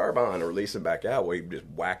 oh, a PR bond, release him back out. Well, he just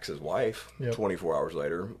whacks his wife 24 hours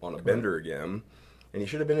later on a bender again. And he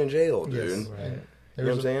should have been in jail, dude. Yes. Right. You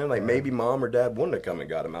know what I'm saying? Like, maybe mom or dad wouldn't have come and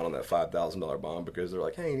got him out on that $5,000 bond because they're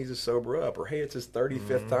like, hey, he needs to sober up. Or, hey, it's his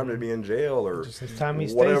 35th time to be in jail. Or just his time he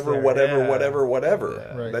stays whatever.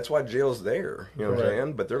 Yeah. Right. That's why jail's there. You know what I'm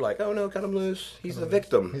saying? But they're like, oh, no, cut him loose. He's a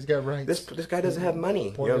victim. He's got rights. This guy doesn't have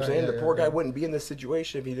money. Poor You know what I'm guy, saying? yeah, The poor yeah. guy wouldn't be in this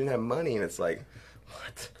situation if he didn't have money. And it's like,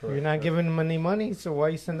 what? You're not giving him any money, so why are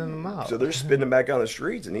you sending him out? So they're spinning back on the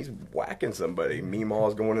streets, and he's whacking somebody.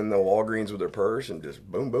 Meemaw's going in the Walgreens with her purse, and just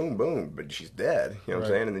boom, boom, boom. But she's dead. You know what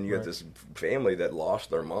I'm saying? And then you got this family that lost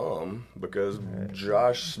their mom because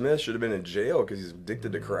Josh Smith should have been in jail because he's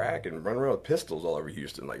addicted to crack and running around with pistols all over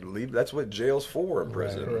Houston. Like, that's what jail's for in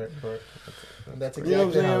prison. Correct. That's exactly You know what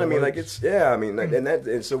I'm saying? how it I mean, like works.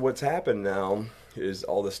 and so what's happened now is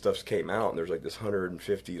all this stuff's came out, and there's like this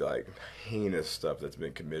 150 like heinous stuff that's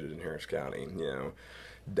been committed in Harris County.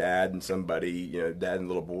 Dad and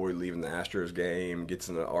little boy leaving the Astros game, gets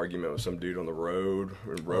in an argument with some dude on the road,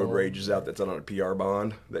 and road rages out that's on a PR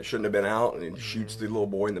bond that shouldn't have been out, and he shoots the little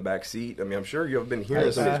boy in the back seat. I mean, I'm sure you've been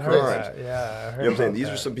hearing some of these crimes. Yeah, I heard You know what I'm saying? These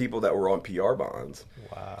that. are some people that were on PR bonds.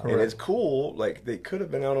 Wow. And it's cool, like, they could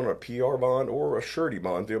have been out on a PR bond or a surety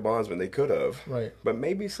bond through a bondsman. They could have. Right. But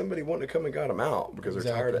maybe somebody wanted to come and got them out because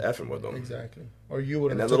they're tired of effing with them. Exactly. Or you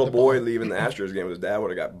would have. And that little boy leaving the Astros game with his dad would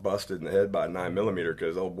have got busted in the head by a 9mm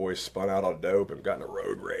because old boy spun out on dope and got in a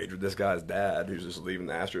road rage with this guy's dad who's just leaving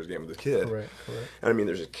the Astros game with his kid. Correct. And I mean,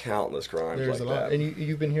 there's just countless crimes There's like a lot, that. and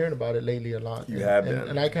you've been hearing about it lately a lot. You have been.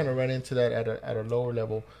 And I kind of ran into that at a lower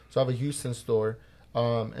level. So I have a Houston store,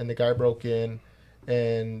 and the guy broke in,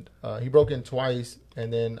 and he broke in twice,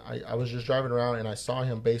 and then I was just driving around, and I saw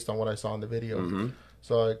him based on what I saw in the video. Mm-hmm.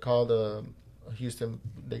 So I called Houston.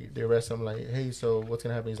 They arrested him. Like, hey, so what's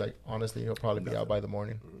gonna happen? He's like, honestly, he'll probably be out by the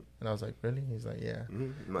morning. And I was like, really? He's like, yeah.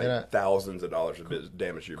 Mm-hmm. Like thousands of dollars of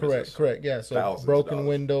damage to your business. Correct. Yeah. So Thousands of broken dollars.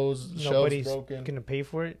 windows, Nobody's shelves broken. gonna pay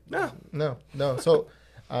for it. No. No. So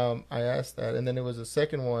I asked that, and then it was a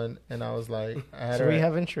second one, and I was like, So we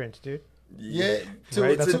have insurance, dude. Yeah, Right, It's that's a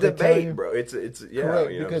what they tell debate, you. bro. It's yeah,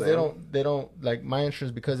 correct, you know because what I'm saying? they don't like my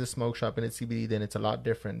insurance because it's smoke shop and it's CBD. Then it's a lot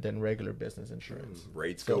different than regular business insurance.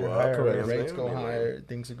 Rates So go up. higher, you know correct, what I'm rates saying? go I mean, higher,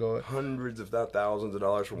 things go hundreds if not thousands of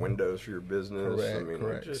dollars for windows for your business. correct, I mean,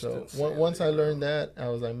 correct. just So insanity, once I bro. learned that, I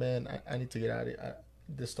was like, man, I need to get out of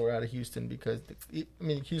this store out of Houston because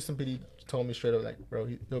Houston PD told me straight up like, bro,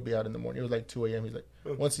 he'll be out in the morning. It was like 2 a.m. He's like,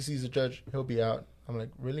 once he sees the judge, he'll be out. I'm like,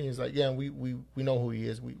 really? He's like, yeah, we know who he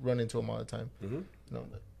is. We run into him all the time. Mm-hmm. No,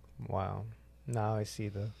 Wow. Now I see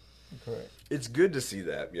the. correct. It's good to see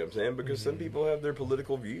that, you know what I'm saying? Because some people have their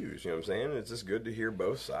political views, you know what I'm saying? It's just good to hear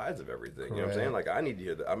both sides of everything, you know what I'm saying? Correct. Like, I need to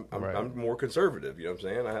hear that. I'm more conservative, you know what I'm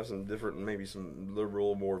saying? I have some different, maybe some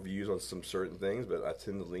liberal, more views on some certain things, but I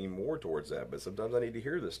tend to lean more towards that. But sometimes I need to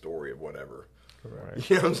hear the story of whatever. Correct.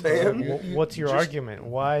 You know what I'm saying? What's your just- argument?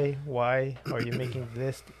 Why are you making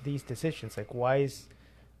these decisions? Like,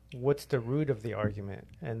 what's the root of the argument?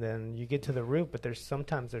 And then you get to the root, but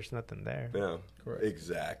sometimes there's nothing there. Yeah, Correct.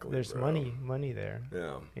 exactly. There's bro. money there.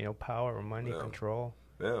 Yeah, Power, money, Yeah. control.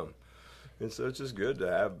 yeah. And so it's just good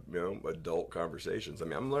to have, adult conversations. I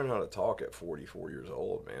mean, I'm learning how to talk at 44 years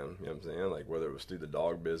old, man. You know what I'm saying? Like, whether it was through the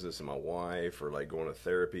dog business and my wife or, like, going to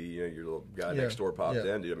therapy. Your little guy next door popped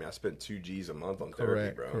in, dude. I mean, I spent $2,000 a month on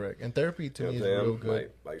therapy, bro. Correct. And therapy to You know me what is I'm real saying?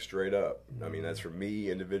 good. Like, straight up. I mean, that's for me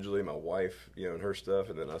individually, my wife, and her stuff,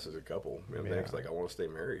 and then us as a couple. You know what I'm saying? 'Cause, like, I want to stay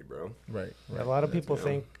married, bro. Right. A lot of people you know.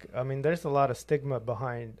 think. I mean, there's a lot of stigma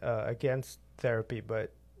behind against therapy,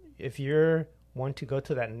 but if you're want to go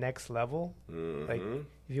to that next level, like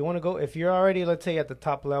if you want to go, if you're already, let's say, at the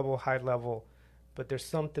top level, high level, but there's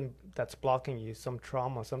something that's blocking you, some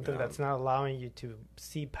trauma, something that's not allowing you to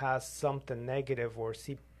see past something negative or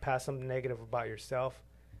see past something negative about yourself.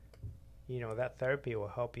 That therapy will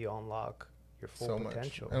help you unlock your full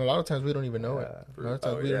potential. And a lot of times we don't even know it. A lot of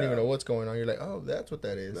times we don't even know what's going on. You're like, oh, that's what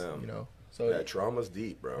that is. So trauma's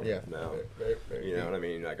deep, bro. Yeah. No. Very you know what I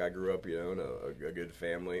mean? Like, I grew up, in a good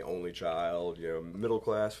family, only child, middle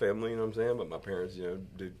class family, you know what I'm saying? But my parents,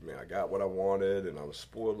 I got what I wanted, and I was a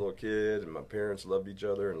spoiled little kid, and my parents loved each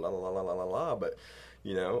other, and la la la la la la. But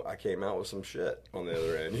I came out with some shit on the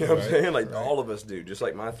other end. You know what I'm saying? Like all of us do, just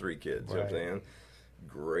like my 3 kids. You know what I'm saying?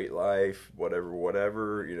 Great life,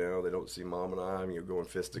 whatever. They don't see mom and I. Going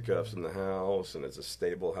fisticuffs in the house, and it's a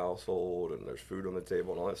stable household, and there's food on the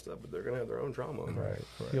table and all that stuff. But they're gonna have their own trauma. Right.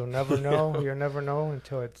 You'll never know. You'll never know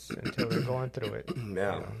until they're going through it.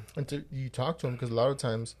 Yeah. Until you talk to him, because a lot of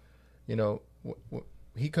times,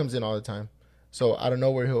 he comes in all the time. So out of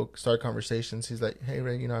nowhere, he'll start conversations. He's like, "Hey,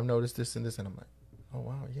 Ray, I've noticed this and this," and I'm like, "Oh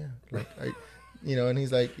wow, yeah." Like, and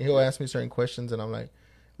he's like, he'll ask me certain questions, and I'm like,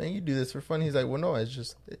 "Man, you do this for fun." He's like, "Well, no, it's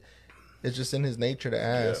just in his nature to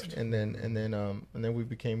ask." Yeah. And then we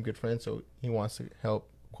became good friends. So he wants to help,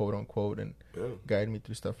 quote unquote, and guide me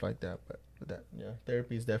through stuff like that. But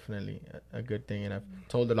therapy is definitely a good thing, and I've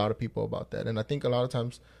told a lot of people about that. And I think a lot of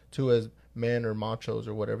times too, as men or machos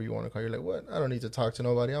or whatever you want to call, you're like, "What? I don't need to talk to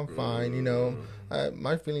nobody. I'm fine.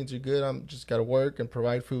 My feelings are good. I'm just gotta work and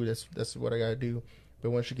provide food. That's what I gotta do." But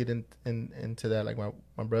once you get into that, like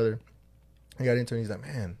my brother, I got into it, and he's like,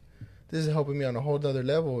 "Man, this is helping me on a whole other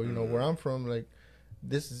level. Where I'm from, like,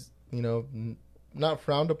 this is, not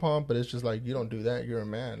frowned upon, but it's just like, you don't do that. You're a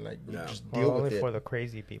man. Like, you just deal with only it." for the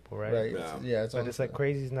crazy people, right? Right. Yeah. But it's like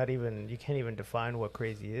crazy is not even, you can't even define what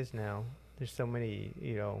crazy is now. There's so many,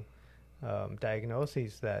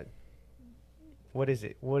 diagnoses that, what is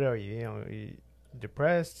it? What are you?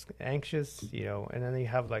 Depressed, anxious, and then you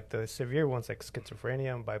have like the severe ones like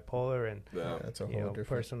schizophrenia and bipolar and that's a whole different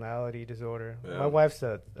personality disorder. Yeah. My wife's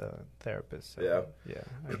a therapist. So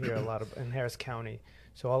I hear a lot in Harris County.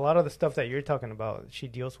 So a lot of the stuff that you're talking about, she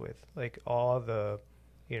deals with, like all the,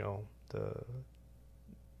 the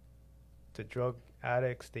drug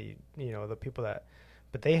addicts, the people that,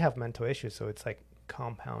 but they have mental issues, so it's like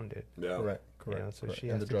compounded. Yeah. Correct. So correct. she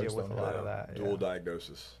has to deal with a lot of that. Dual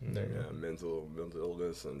diagnosis. Mm-hmm. Mental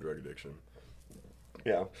illness and drug addiction.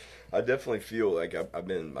 Yeah, I definitely feel like I've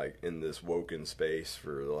been like in this woken space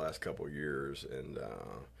for the last couple of years, and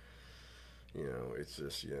it's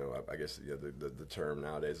just I guess the term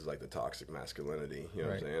nowadays is like the toxic masculinity. You know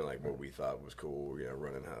what I'm saying? Like what we thought was cool,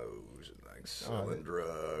 running hoes and like selling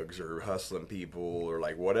drugs or hustling people or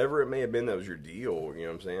like whatever it may have been that was your deal. You know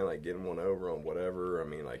what I'm saying? Like getting one over on whatever. I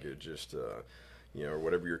mean, like it just. Or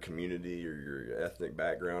whatever your community or your ethnic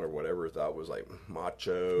background or whatever thought was like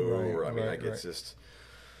macho, it's just,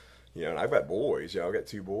 and I've got boys, I've got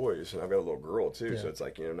 2 boys and I've got a little girl too. So it's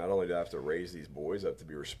like, not only do I have to raise these boys up to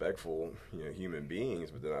be respectful, human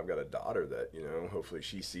beings, but then I've got a daughter that, hopefully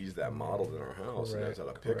she sees that modeled in our house and knows how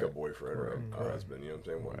to pick a boyfriend or a husband,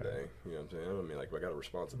 one day, I mean, like I got a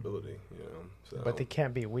responsibility, so. But they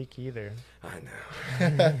can't be weak either. I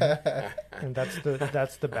know. And that's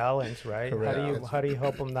the balance, right? Correct. How do you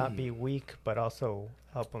help them not be weak, but also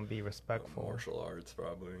help them be respectful? Martial arts,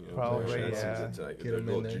 probably. Probably, It's like a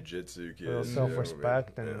little jiu-jitsu kid. A little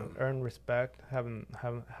self-respect and earn respect. Have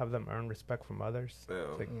them earn respect from others. Yeah,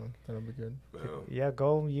 like, that'll be good.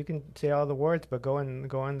 Go. You can say all the words, but go in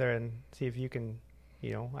there and see if you can,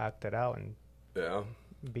 act it out and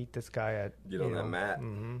beat this guy at get on that mat.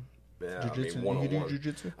 Mm-hmm. Yeah, Jiu-jitsu? One-on-one. You do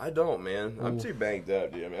jiu-jitsu? I don't, man. Ooh. I'm too banged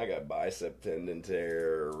up, dude. I mean, I got bicep tendon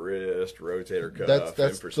tear, wrist, rotator cuff.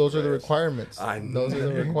 Those are the requirements. I know. Those are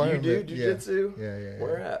the requirements. You do jiu-jitsu? Yeah.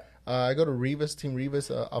 Where at? I go to Rivas, Team Rivas,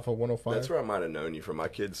 off of 105. That's where I might have known you from. My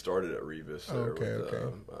kid started at Rivas. Okay.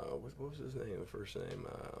 What was his name? First name?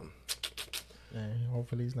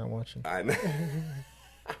 Hopefully he's not watching. I know.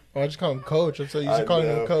 I just call him Coach. I'm so used to calling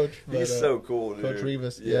him Coach. But, he's so cool, dude. Coach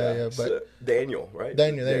Rivas. Yeah. But so, Daniel, right?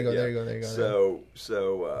 Daniel, there you go.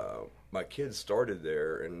 So my kids started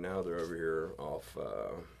there, and now they're over here off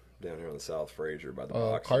down here on the South Fraser by the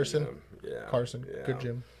boxing Carson. gym. Yeah, Carson. Good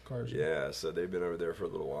gym. Carson. Yeah, so they've been over there for a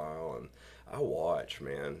little while, and I watch,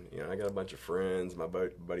 man. I got a bunch of friends. My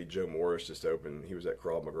buddy Joe Morris just opened. He was at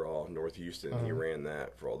Krav McGraw, North Houston. He ran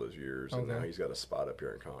that for all those years, and now he's got a spot up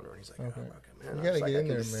here in Conroe. And he's like, "Oh, okay, man, you gotta get in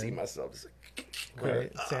there, man. See myself."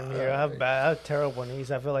 Right, same here. I have terrible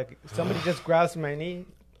knees. I feel like if somebody just grabs my knee,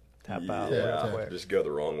 tap out. Yeah, just go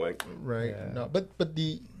the wrong way. Right. Yeah. No, but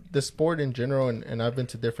the sport in general, and I've been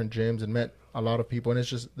to different gyms and met a lot of people, and it's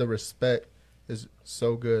just the respect is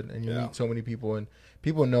so good, and you meet so many people, and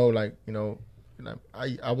people know, like, And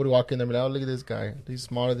I would walk in there and be like, oh, look at this guy. He's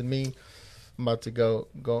smaller than me. I'm about to go.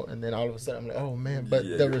 And then all of a sudden I'm like, oh, man. But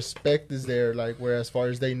the respect is there. Like, where as far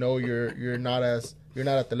as they know you're not at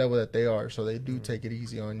the level that they are. So they do take it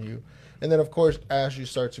easy on you. And then, of course, as you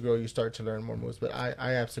start to grow, you start to learn more moves. But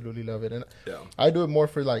I absolutely love it. And I do it more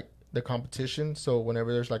for, like, the competition. So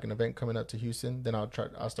whenever there's, like, an event coming up to Houston, then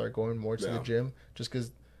I'll start going more to the gym. Just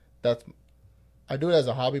because I do it as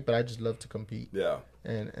a hobby, but I just love to compete. Yeah.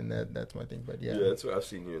 And that's my thing. But, yeah. Yeah, that's what I've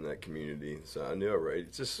seen you in that community. So I know, right?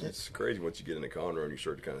 It's crazy once you get into Conroe and you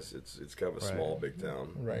start to kind of, it's kind of a small, big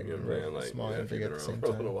town. Right. You know what I mean? Like, small and big at the same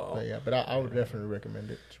time. But I would definitely recommend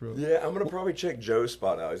it. It's really I'm going to probably check Joe's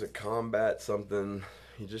spot out. He's a Combat something.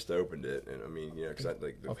 He just opened it. And I mean, because I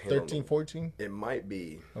like 13, 14? It might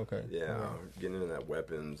be. Okay. Yeah. Getting into that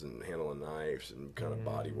weapons and handling knives and kind of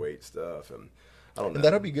body weight stuff. And I don't know. And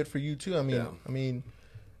that'll be good for you, too. I mean,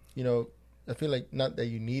 you know, I feel like not that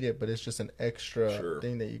you need it, but it's just an extra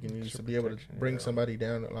thing that you can use to be able to bring somebody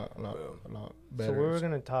down a lot better. So we were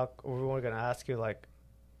going to ask you, like,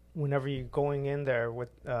 whenever you're going in there with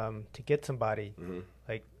to get somebody,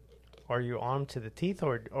 like, are you armed to the teeth,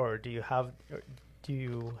 or do you have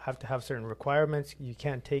to have certain requirements? You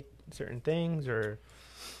can't take certain things, or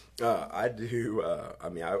I do. I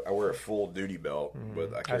mean, I wear a full duty belt,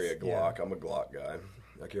 but I carry a Glock. I'm a Glock guy.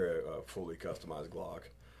 I carry a fully customized Glock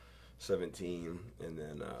 17, and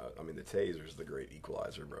then I mean the Taser's the great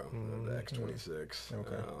equalizer, bro. The X26.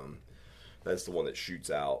 Okay. That's the one that shoots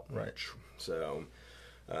out. Right. So,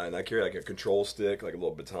 and I carry like a control stick, like a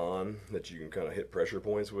little baton that you can kind of hit pressure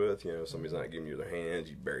points with. You know, if somebody's not giving you their hands,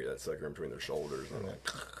 you bury that sucker in between their shoulders. And like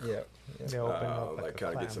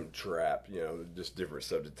kind of get some trap. You know, just different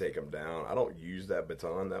stuff to take them down. I don't use that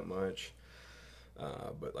baton that much.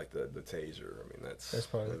 But like the Taser, I mean that's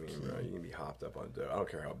probably. I mean, bro, you can be hopped up on dope. I don't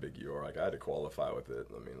care how big you are. Like I had to qualify with it.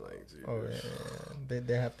 I mean, like, dude,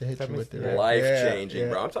 they have to hit you with it. Life changing,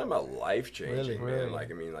 bro. I'm talking about life changing, man. Really?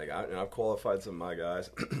 Like I mean, like I've qualified some of my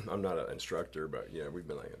guys. I'm not an instructor, but we've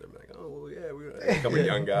been like, they're like, oh well, yeah, we a couple of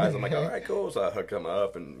young guys. I'm like, all right, cool. So I hook them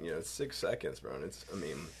up, and it's 6 seconds, bro. And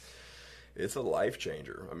it's a life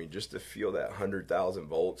changer. I mean, just to feel that 100,000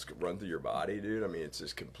 volts run through your body, dude. I mean, it's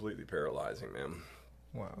just completely paralyzing, man.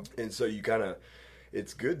 Wow. And so you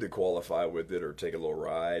it's good to qualify with it or take a little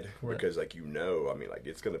ride because, like, I mean, like,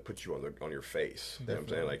 it's going to put you on your face. Definitely. You know what I'm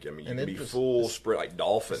saying? Like, I mean, you can be full sprint, like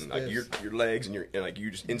dolphin, like your legs and like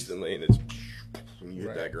you just instantly, and it's when you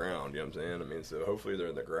hit that ground. You know what I'm saying? I mean, so hopefully they're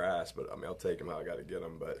in the grass, but I mean, I'll take them how I got to get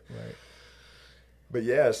them, but. Right. But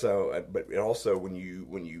yeah, so but also when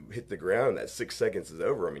you hit the ground, that 6 seconds is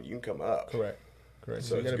over. I mean, you can come up. Correct.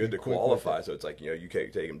 So it's good to qualify. So it's like you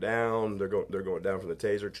can't take them down. They're going down from the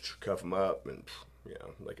Taser, cuff them up, and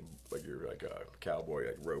like you're like a cowboy,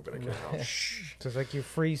 like roping a cow. So it's like you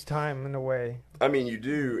freeze time in a way. I mean, you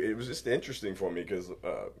do. It was just interesting for me because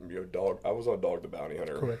I was on Dog the Bounty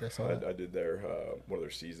Hunter. Correct. I saw that. I did one of their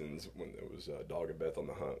seasons when it was Dog and Beth on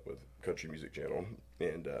the Hunt with Country Music Channel,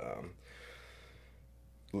 and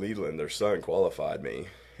Leland, their son, qualified me,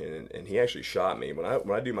 and he actually shot me. When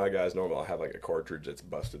I do my guys normal, I'll have like a cartridge that's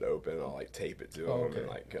busted open. And I'll like tape it to him, and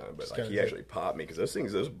but like he actually popped me because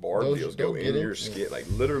those barb deals go in your skin, like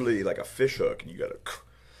literally like a fish hook, and you gotta.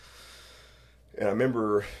 And I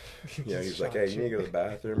remember, he was like, "Hey, you need to go to the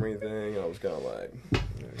bathroom or anything?" And I was kind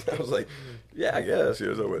of like, "Yeah, I guess." He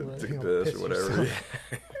was over take a piss or whatever.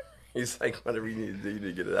 He's like, "Whatever you need to do, you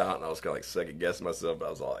need to get it out." And I was kind of like second guessing myself, but I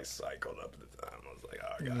was all like cycled up at the time. I was like,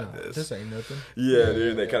 "Oh, I got this. This ain't nothing." Yeah,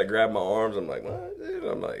 dude. And they kind of grabbed my arms. I'm like, "What, dude?"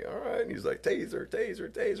 I'm like, "All right." And he's like, "Taser, taser,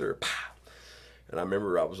 taser." Pow. And I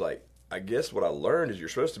remember I was like, I guess what I learned is you're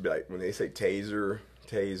supposed to be like, when they say taser,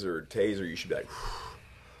 taser, taser, you should be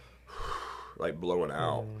like blowing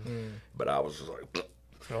out. But I was just like,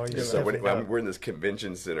 so we're in this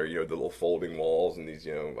convention center, the little folding walls and these,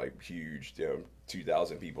 like huge,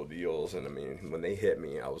 2,000 people deals. And I mean, when they hit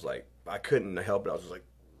me, I was like, I couldn't help it. I was just like,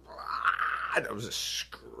 I was just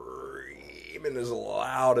screaming as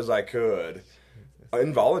loud as I could,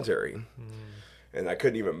 involuntary. And I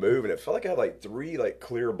couldn't even move. And it felt like I had like 3 like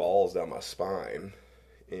clear balls down my spine.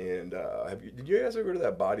 And did you guys ever go to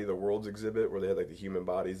that Body of the Worlds exhibit where they had like the human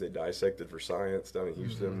bodies they dissected for science down in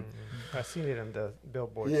Houston? I've seen it on the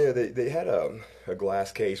billboards. Yeah, they had a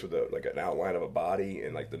glass case with like an outline of a body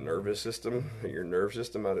and like the nervous system, your nerve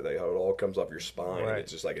system, how it all comes off your spine. Right.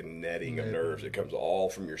 It's just like a netting of nerves. It comes all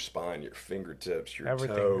from your spine, your fingertips, your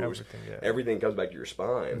toes. Everything comes back to your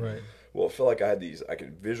spine. Right. Well, it felt like I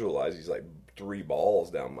could visualize these like 3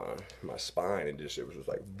 balls down my spine, and it was just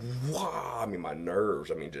like, wow. I mean, my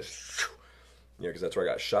nerves. I mean, just, because that's where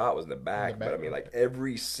I got shot was in the back. But I mean, like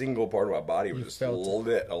every single part of my body was just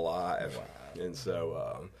lit alive. Wow. And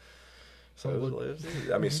so,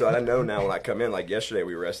 I mean, so I know now when I come in, like yesterday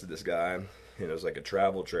we arrested this guy, and it was like a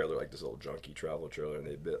travel trailer, like this old junky travel trailer, and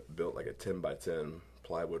they built like a 10 by 10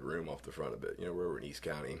 plywood room off the front of it. You know, we're in East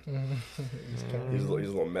County. He's a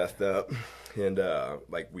little messed up, and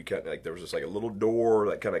like we kind of like there was just like a little door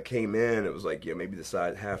that kind of came in. It was like, you know, maybe the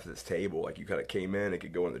side half of this table. Like you kind of came in, it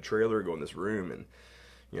could go in the trailer, go in this room, and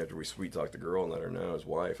you know, after we sweet talked the girl and let her know, his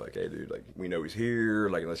wife, like, hey dude, like we know he's here.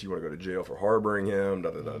 Like unless you want to go to jail for harboring him, da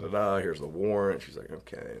da da da da. Here's the warrant. She's like,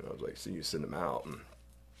 okay. And I was like, so you send him out, and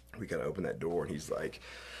we kind of opened that door, and he's like,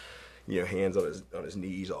 you know, hands on his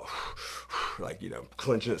knees, all like, you know,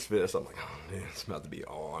 clenching his fist. I'm like, oh man, it's about to be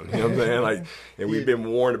on. You know what I'm saying? Like, and we've been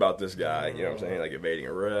warned about this guy. You know what I'm saying? Like evading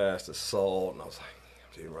arrest, assault, and I was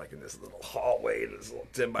like, dude, we're like in this little hallway, in this little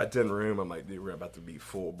 10 by 10 room. I'm like, dude, we're about to be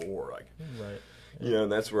full bore, like, right. You know,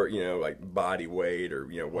 and that's where, you know, like body weight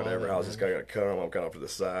or, you know, whatever. How's this guy gonna come? I'm kind of to the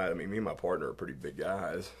side. I mean, me and my partner are pretty big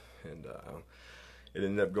guys, and it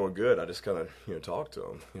ended up going good. I just kind of, you know, talked to him.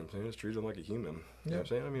 You know what I'm saying? Just treat him like a human. You know what I'm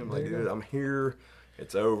saying? I mean, I'm like, dude, I'm here.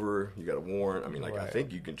 It's over. You got a warrant. I mean, like, I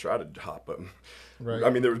think you can try to hop him. Right. I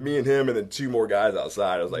mean, there was me and him and then two more guys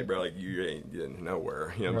outside. I was like, bro, like, you ain't getting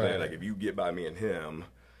nowhere. You know what I'm saying? Like, if you get by me and him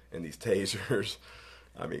and these tasers,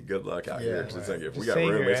 I mean, good luck out here. Because it's like, if we got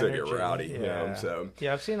room, it's going to get rowdy. You know? So,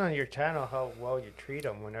 yeah, I've seen on your channel how well you treat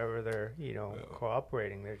them whenever they're, you know,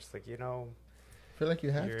 cooperating. They're just like, you know, I feel like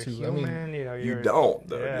you have you're to. Human, I mean, you know, you don't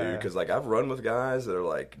though, dude. Because like I've run with guys that are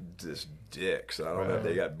like just dicks. And I don't know if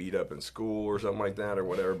they got beat up in school or something like that or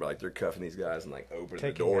whatever. But like they're cuffing these guys and like opening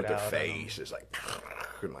the door at their face. It's like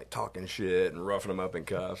and like talking shit and roughing them up in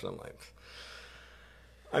cuffs. I'm like,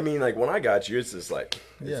 I mean, like when I got you, it's just like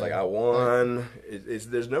it's like I won. It's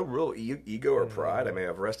there's no real ego or pride. I mean,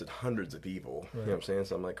 I've arrested hundreds of people. You know what I'm saying?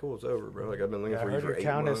 So I'm like, cool, it's over, bro. Like I've been looking for you for 8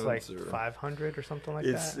 count months. Is like 500 or something like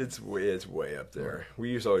that. It's way up there.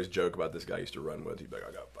 We used to always joke about this guy I used to run with. He'd be like,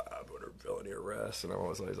 I got 500 felony arrests, and I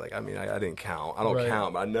was always like, I mean, I didn't count. I don't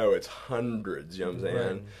count, but I know it's hundreds. You know what I'm saying?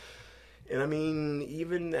 Right. And I mean,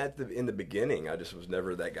 even in the beginning, I just was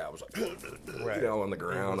never that guy. I was like, you know, on the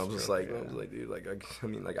ground. I was just like, dude, like, I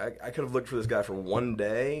mean, like, I could have looked for this guy for one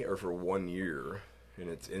day or for 1 year, and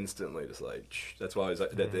it's instantly just like, that's why I was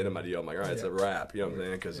at the end of my deal. I'm like, all right, it's a wrap. You know what I'm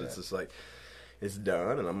saying? Because it's just like, it's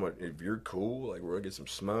done, and I'm gonna, if you're cool, like, we're gonna get some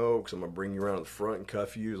smokes. I'm gonna bring you around to the front and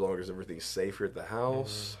cuff you as long as everything's safe here at the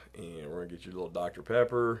house, and we're gonna get you a little Dr.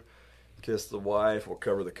 Pepper. Kiss the wife, we'll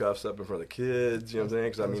cover the cuffs up in front of the kids, you know what I'm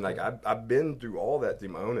saying? Because, I mean, like, I've been through all that through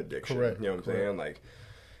my own addiction. Correct. You know what I'm saying? Like,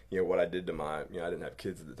 you know, what I did to my, you know, I didn't have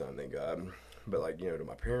kids at the time, thank God. But, like, you know, to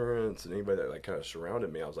my parents and anybody that, like, kind of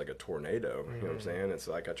surrounded me, I was like a tornado, you know what I'm saying? And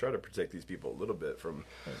so, like, I try to protect these people a little bit from,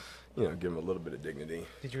 you know, give them a little bit of dignity.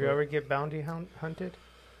 Did you ever get bounty hunted?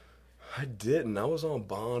 I didn't. I was on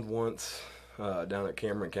bond once. Down at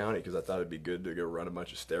Cameron County because I thought it'd be good to go run a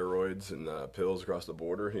bunch of steroids and pills across the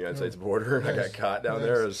border, the United States border. And I got caught down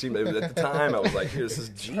there. It seemed, at the time, I was like, this is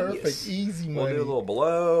genius. Perfect, easy money. We'll do a little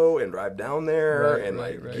blow and drive down there and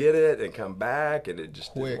get it and come back, and it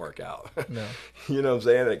just didn't work out. No. You know what I'm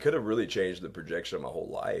saying? It could have really changed the projection of my whole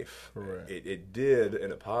life. Right. It did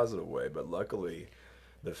in a positive way, but luckily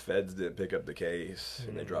the feds didn't pick up the case,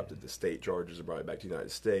 and they dropped it to state charges and brought it back to the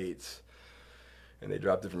United States. And they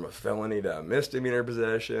dropped it from a felony to a misdemeanor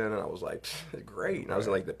possession, and I was like, great. And I was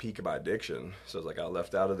in like the peak of my addiction, so I was like, I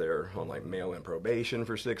left out of there on like mail-in probation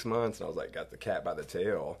for 6 months, and I was like, got the cat by the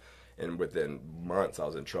tail. And within months, I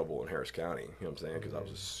was in trouble in Harris County. You know what I'm saying? Because I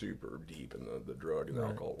was super deep in the drug and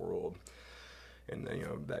alcohol world. And then, you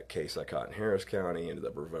know, that case I caught in Harris County ended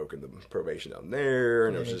up revoking the probation down there,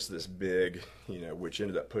 and it was just this big, you know, which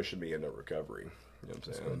ended up pushing me into recovery. You know what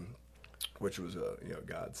I'm saying? Which was a, you know,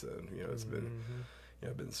 godsend. You know, it's been, you know,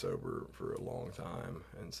 I've been sober for a long time,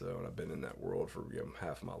 and I've been in that world for, you know,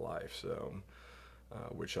 half my life. So,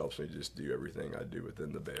 which helps me just do everything I do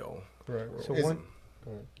within the bail. Right. So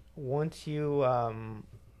once you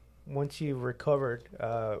recovered,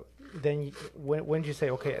 then when did you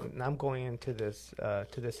say, okay, I'm going into this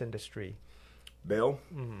industry? Bail.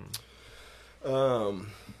 I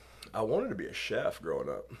wanted to be a chef growing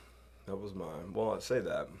up. That was well, I'd say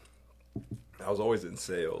that. I was always in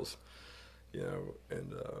sales, you know,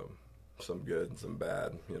 and some good and some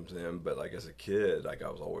bad, you know what I'm saying? But like as a kid, like I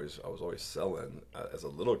was always selling. As a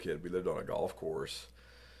little kid, we lived on a golf course,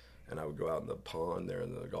 and I would go out in the pond there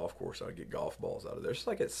in the golf course. I'd get golf balls out of there. Just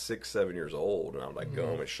like at 6, 7 years old, and I would like go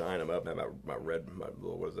home and shine them up and have my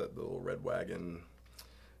little red wagon.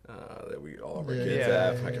 That we all of our kids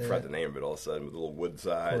have. I can forget the name of it all of a sudden with the little wood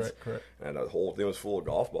sides. Correct. And the whole thing was full of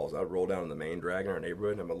golf balls. I'd roll down in the main drag in our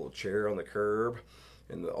neighborhood and have my little chair on the curb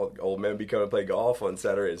And the old men be coming to play golf on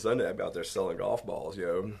Saturday and Sunday. I'd be out there selling golf balls,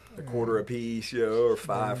 a quarter a piece, or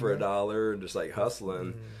 $5 for $1, and just like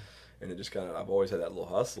hustling. And it just kind of, I've always had that little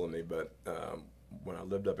hustle in me. But when I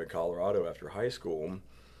lived up in Colorado after high school,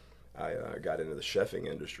 I got into the chefing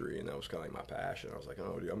industry, and that was kind of like my passion. I was like,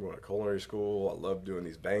 oh, dude, I'm going to culinary school. I love doing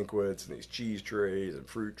these banquets and these cheese trays and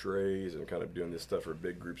fruit trays and kind of doing this stuff for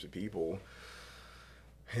big groups of people.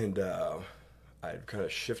 And I kind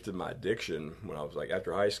of shifted my addiction when I was like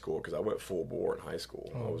after high school, because I went full bore in high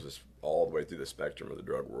school. I was just all the way through the spectrum of the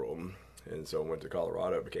drug world. And so I went to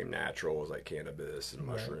Colorado. It became natural. It was like cannabis and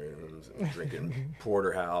mushrooms and drinking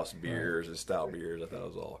porterhouse beers and stout beers. I thought it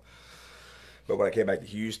was all. But when I came back to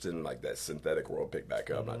Houston, like that synthetic world picked back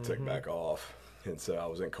up, and I took back off. And so I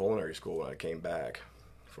was in culinary school when I came back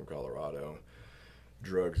from Colorado.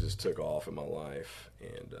 Drugs just took off in my life,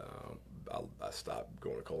 and I stopped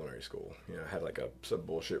going to culinary school. I had like some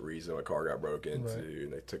bullshit reason. My car got broke into,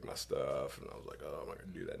 and they took my stuff, and I was like, oh, I'm not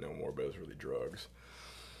going to do that no more, but it was really drugs.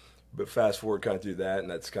 But fast forward kind of through that, and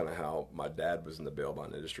that's kind of how my dad was in the bail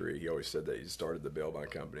bond industry. He always said that he started the bail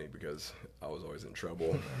bond company because I was always in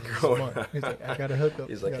trouble. He's like, I got a hookup.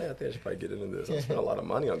 He's like, I think I should probably get into this. I spent a lot of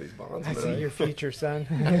money on these bonds. I see your future, son.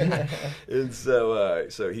 And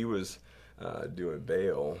so he was doing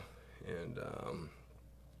bail, and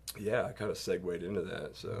I kind of segued into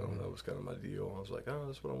that. So that was kind of my deal. I was like, oh,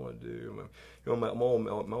 that's what I want to do. My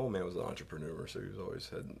old man was an entrepreneur, so he was always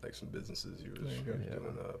had like some businesses he was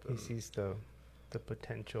doing up. He sees the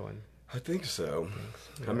potential, and I think so.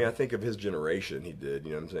 I mean, I think of his generation, he did.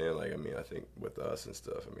 You know what I'm saying? Like, I mean, I think with us and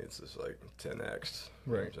stuff, I mean, it's just like 10x.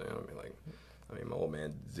 You know what I'm saying? I mean, my old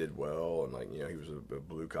man did well, and he was a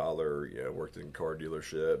blue collar, worked in car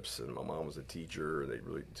dealerships, and my mom was a teacher. They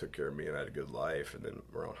really took care of me, and I had a good life. And then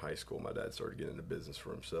around high school, my dad started getting into business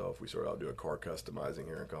for himself. We started out doing car customizing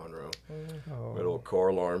here in Conroe. We had a little car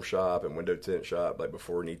alarm shop and window tint shop, like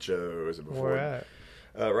before Nicho's and before. Where at?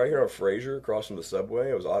 Right here on Fraser, across from the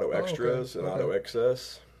subway. It was Auto Extras and Auto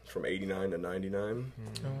Excess from 89 to 99.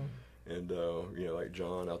 And, like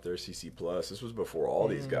John out there, CC Plus. This was before all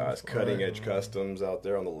these guys, Cutting Edge Customs out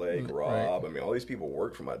there on the lake, Rob. I mean, all these people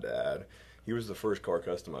worked for my dad. He was the first car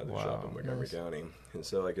customizing shop in Montgomery County. And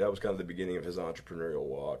so, that was kind of the beginning of his entrepreneurial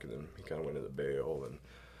walk. And then he kind of went into bail. And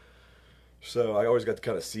so I always got to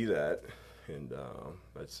kind of see that. And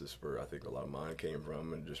that's just where I think a lot of mine came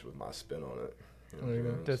from, and just with my spin on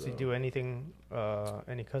it. Does he do anything,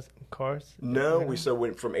 any cars? No, so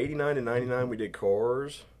went from 89 to 99, we did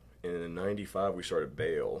cars. And in 95, we started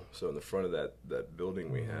bail. So in the front of that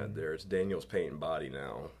building we had there, it's Daniel's Paint and Body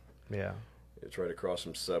now. Yeah. It's right across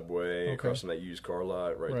from Subway, across from that used car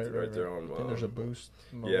lot, right there on. And there's a Boost.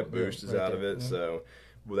 Boost is out of it. So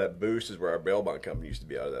that Boost is where our bail bond company used to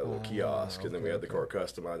be, out of that little kiosk. And then we had the car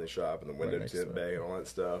customizing shop and the window tint bay and all that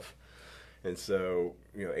stuff. And so,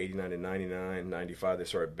 89 to 99, 95, they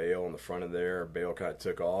started bail on the front of there. Bail kind of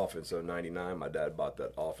took off. And so 99, my dad bought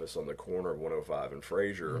that office on the corner of 105 and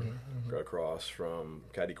Fraser, across from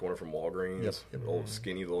Caddy Corner from Walgreens. Old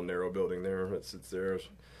skinny little narrow building there that sits there.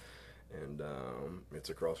 And it's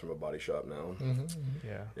across from a body shop now.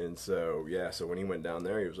 Yeah. And so, so when he went down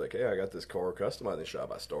there, he was like, hey, I got this car customizing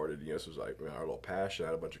shop I started. This was like our little passion. I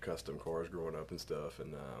had a bunch of custom cars growing up and stuff.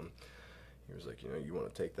 And he was like, you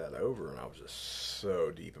want to take that over? And I was just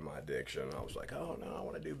so deep in my addiction. I was like, oh, no, I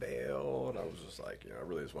want to do bail. And I was just like, I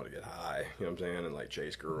really just want to get high, you know what I'm saying? And like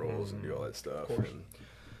chase girls and do all that stuff.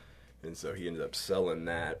 And so he ended up selling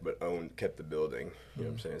that, but kept the building, you know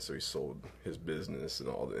what I'm saying? So he sold his business and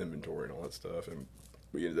all the inventory and all that stuff. And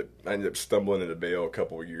I ended up stumbling into bail a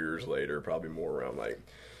couple of years later, probably more around like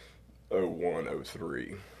 01,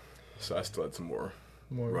 03. So I still had some more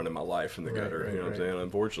running my life in the gutter, you know what I'm saying?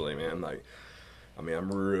 Unfortunately, man,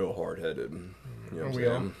 I'm real hard-headed, you know what I'm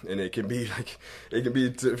saying? And it can be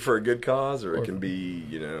for a good cause, or it can be,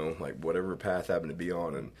 like whatever path I happen to be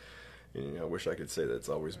on. And I wish I could say that's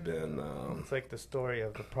always been. It's like the story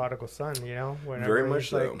of the prodigal son, whenever very much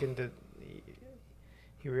so.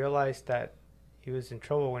 He realized that he was in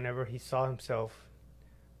trouble whenever he saw himself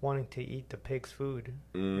wanting to eat the pig's food,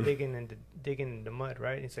 digging in the mud,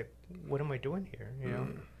 right? He's like, what am I doing here,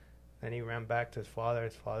 And he ran back to his father.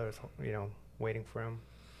 His father was, waiting for him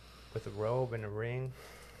with a robe and a ring.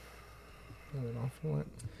 And then off he went.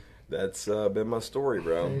 that's been my story,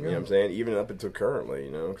 bro. You know what I'm saying? Even up until currently,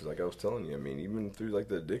 because like I was telling you, I mean, even through like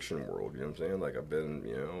the addiction world, you know what I'm saying? Like I've been,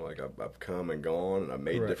 like I've come and gone, and I've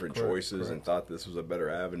made different choices and thought this was a better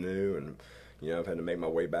avenue, and I've had to make my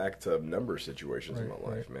way back to a number of situations in my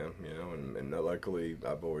life, man. And luckily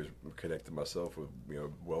I've always connected myself with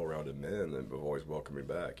well-rounded men that have always welcomed me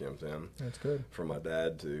back. You know what I'm saying? That's good. From my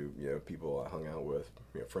dad to people I hung out with,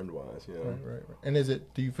 friend-wise. Right. And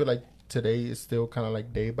do you feel like today is still kind of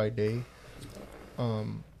like day by day,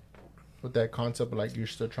 with that concept of like you're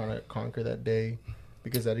still trying to conquer that day,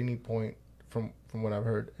 because at any point, from what I've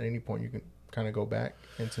heard, at any point you can kind of go back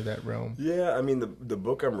into that realm. Yeah, I mean the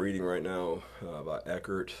book I'm reading right now by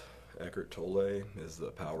Eckhart Tolle is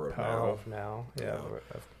The Power of Now. Yeah,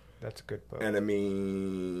 that's a good book. And I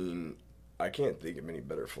mean, I can't think of any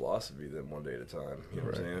better philosophy than one day at a time. You know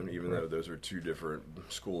what I'm saying? Even though those are two different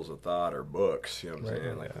schools of thought or books. You know what I'm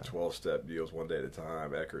saying? Like the 12-step deals one day at a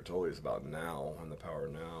time. Eckhart Tolle is about now and the power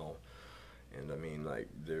of now. And I mean, like,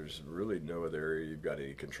 there's really no other area you've got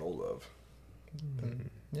any control of. Mm-hmm.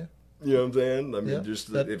 Yeah. You know what I'm saying? I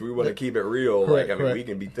mean, if we want to keep it real, we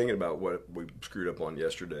can be thinking about what we screwed up on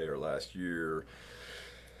yesterday or last year.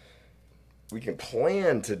 We can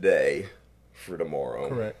plan today for tomorrow.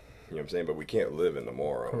 Correct. You know what I'm saying? But we can't live in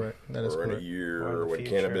tomorrow. Correct. That is correct. Or in a year, or when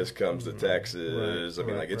cannabis comes to Texas. I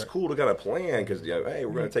mean, it's cool to kind of plan because, hey,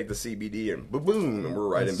 we're going to take the CBD and boom, and we're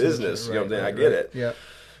right in business. You know what I'm saying? I get it. Yeah.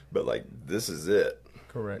 But, like, this is it.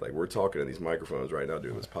 Correct. Like, we're talking to these microphones right now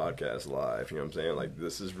doing this podcast live. You know what I'm saying? Like,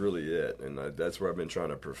 this is really it. And that's where I've been trying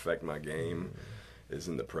to perfect my game is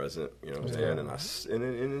in the present. You know what I'm saying?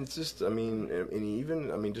 And it's just, I mean,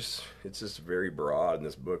 it's just very broad. And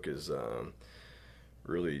this book is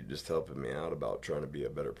really just helping me out about trying to be a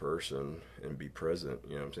better person and be present.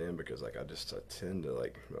 You know what I'm saying? Because, like, I tend to,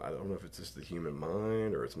 like, I don't know if it's just the human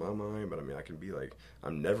mind or it's my mind, but, I mean, I can be like,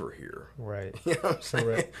 I'm never here. Right. You know what I'm saying?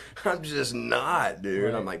 Correct. I'm just not, dude.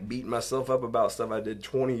 Right. I'm, like, beating myself up about stuff I did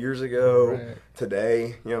 20 years ago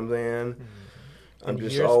today. You know what I'm saying? I'm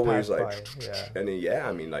just always like, I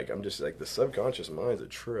mean, like, I'm just like, the subconscious mind's a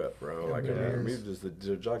trip, bro. Like, I mean, just the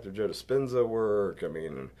Dr. Joe Dispenza work. I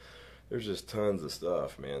mean, there's just tons of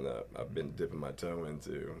stuff, man, that I've been dipping my toe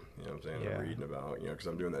into. You know what I'm saying? I'm reading about, because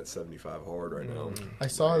I'm doing that 75 hard right now. I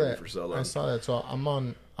saw that. So I'm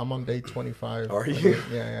on day 25. Are you?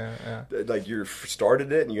 Yeah. Like, you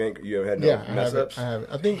started it and you had no mess ups? I have.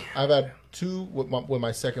 I think I've had 2 with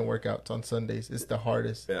my second workouts on Sundays. It's the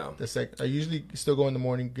hardest. Yeah. I usually still go in the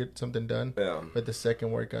morning, get something done. Yeah. But the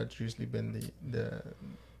second workout's usually been the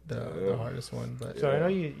hardest one. But so I know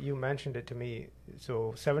you mentioned it to me.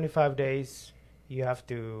 So 75 days, you have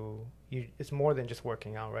to. It's more than just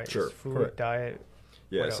working out, right? Sure. It's food, diet.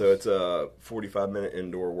 Yeah. So it's a 45-minute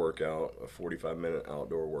indoor workout, a 45-minute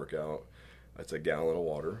outdoor workout. It's a gallon of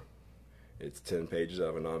water. It's 10 pages out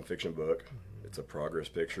of a nonfiction book. Mm-hmm. It's a progress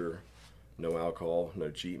picture. No alcohol,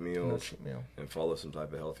 no cheat meals, and follow some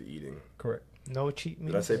type of healthy eating. Correct. No cheat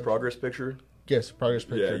meals. Did I say progress picture? Yes, progress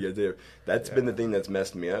picture. Yeah, you do. That's been the thing that's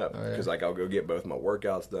messed me up because like I'll go get both my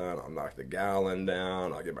workouts done, I'll knock the gallon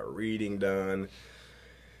down, I'll get my reading done,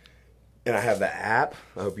 and I have the app.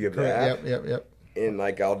 I hope you have the app. Yep. And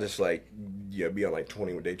like I'll just like be on like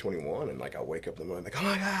day 21, and like I'll wake up in the morning like, oh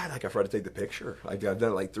my god, like I forgot to take the picture. Like I've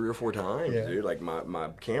done it like 3 or 4 times, dude. Like my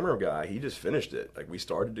camera guy, he just finished it. Like we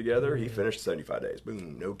started together, he finished 75 days.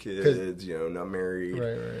 Boom, no kids, not married.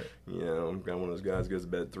 Right. I'm kind of one of those guys who goes to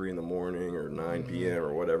bed at 3 in the morning or 9 p.m.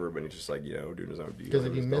 or whatever, but he's just like doing his own deal. Because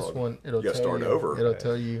if you miss one, it'll tell start over. It'll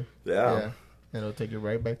tell you. Yeah. And it'll take you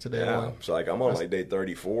right back to that one. So like I'm on like day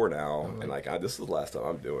 34 now, and like this is the last time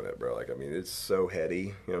I'm doing it, bro. Like I mean, it's so heady.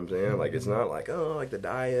 You know what I'm saying? Like it's not like like the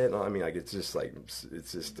diet. No, I mean, like it's just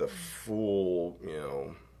a full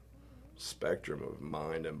spectrum of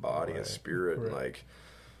mind and body and spirit. And like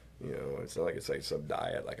it's not like it's like some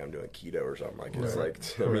diet like I'm doing keto or something. Like it's like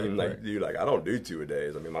I mean, like dude, like I don't do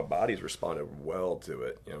 2-a-days. I mean, my body's responded well to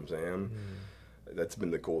it. You know what I'm saying? That's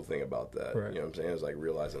been the cool thing about that. Right. You know what I'm saying? Is like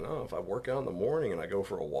realizing, if I work out in the morning and I go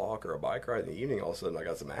for a walk or a bike ride in the evening, all of a sudden I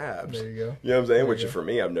got some abs. There you go. You know what I'm saying? Which for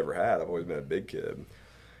me, I've never had. I've always been a big kid.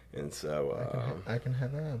 And so... I can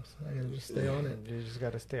have abs. I gotta just stay on it. You just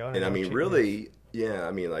gotta stay on it. And I mean, really... Yeah,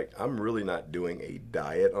 I mean, like, I'm really not doing a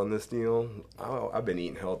diet on this deal. I've been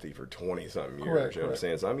eating healthy for 20-something years, correct, you know what I'm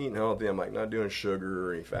saying? So I'm eating healthy. I'm, like, not doing sugar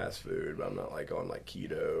or any fast food, but I'm not, like, on, like,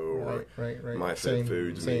 keto or My Fit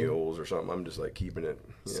Foods meals or something. I'm just, like, keeping it,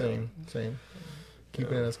 Same.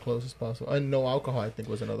 Keeping it as close as possible. And no alcohol, I think,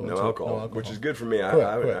 was another one, too. No alcohol, which is good for me. I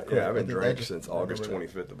haven't drank since August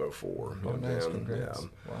 25th of 04. Oh, nice. Congrats.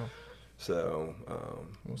 Yeah. Wow. So,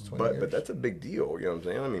 Almost 20 years. but that's a big deal. You know what I'm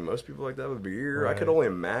saying? I mean, most people like to have a beer. Right. I could only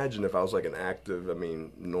imagine if I was like an active,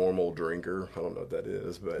 normal drinker. I don't know what that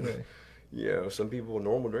is, but. Right. You know, some people,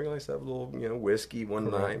 normal drinker, likes to have a little, whiskey one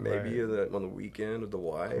night, maybe right. on the weekend with the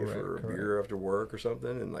wife, or a beer after work or something,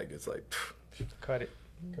 and like it's like, Cut it.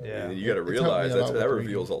 yeah. Yeah. You got to realize that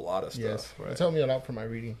reveals a lot of stuff. Yes, Right? it's helped me a lot for my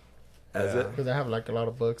reading. Has it? Because I have like a lot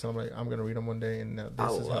of books. I'm like, I'm gonna read them one day, and this I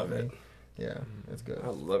is love it. happening. Yeah, it's good. I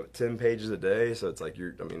love it. 10 pages a day, so it's like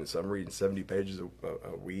so I'm reading 70 pages a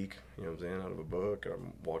week, you know what I'm saying, out of a book.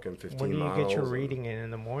 I'm walking 15 miles. When do you get your reading in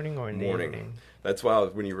the morning or in the evening? That's why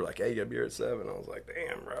when you were like, hey, you got to be here at 7, I was like,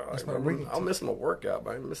 damn, bro. That's Like, my reading I'm missing my workout,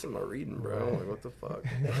 but I'm missing my reading, bro. Right. Like, what the fuck?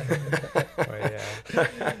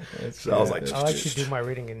 Yeah. So I was like, I like to do my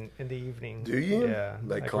reading in the evening. Do you? Yeah.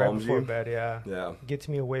 Like right calms before you? bed, yeah. Yeah. Gets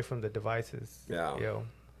me away from the devices. Yeah. You know,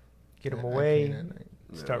 get them I away, can't at night.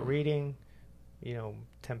 start reading,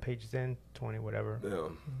 10 pages in, 20, whatever. Yeah.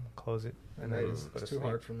 Close it. And Night then is go to it's too sleep.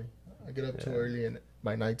 hard for me. I get up too Yeah. early, and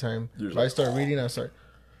by nighttime, You're if like, I start "Oh." reading, I start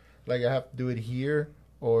like I have to do it here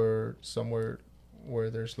or somewhere where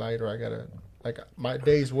there's light, or I gotta like my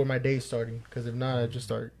days where my day's starting. Because if not, I just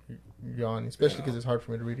start yawning, especially because it's hard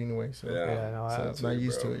for me to read anyway. So, Yeah, no, so I- I'm not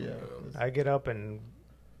used to it. Yeah, I get up and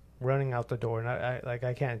running out the door, and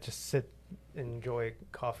I can't just sit and enjoy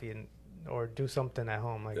coffee or do something at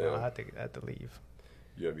home. Like, no, I have to leave.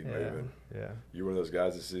 You gotta be moving. Yeah. You're one of those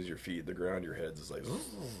guys that sees your feet hit the ground, your head's just like,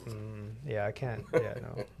 Yeah, I can't. Yeah,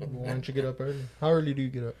 no. Why don't you get up early? How early do you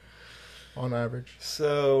get up, on average?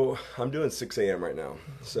 So I'm doing 6 a.m. right now.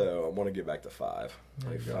 So I want to get back to 5.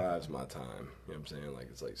 There Like you go. 5's my time. You know what I'm saying? Like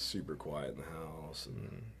it's like super quiet in the house,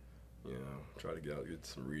 and try to get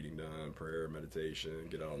some reading done, prayer, meditation,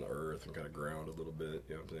 get out on the earth and kind of ground a little bit.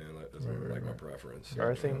 You know what I'm saying? Like, that's Right. my preference.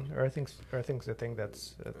 Earthing's the thing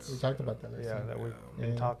that's We talked about that last time. that we've Yeah.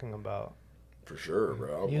 been talking about. For sure,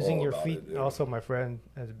 bro. I'm Using all your about feet. it, dude. Also, my friend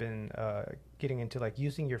has been getting into like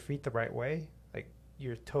using your feet the right way. Like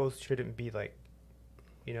your toes shouldn't be like,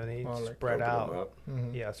 they need to like spread Open them out. up.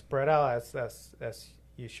 Mhm. Yeah, spread out as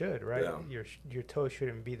you should, right? Yeah. Your toes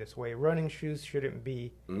shouldn't be this way. Running shoes shouldn't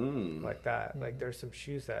be like that. Like there's some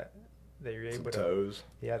shoes that you're Some able toes.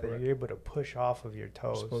 that you're able to push off of your You're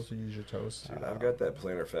toes. supposed to use your toes. Dude, I've got that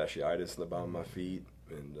plantar fasciitis in the bottom of my feet,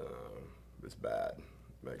 and it's bad.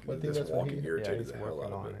 Like, Well, I think this that's what walking he- irritated he's the hell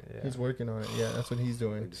working out of on me. it. Yeah. He's working on it. Yeah, that's what he's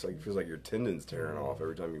doing. It just like feels like your tendons tearing off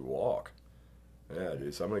every time you walk. Yeah,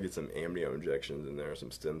 dude. So I'm gonna get some amnio injections in there,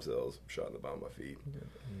 some stem cells shot in the bottom of my feet.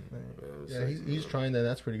 Yeah, like, he's trying that.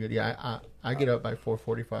 That's pretty good. Yeah, I get up by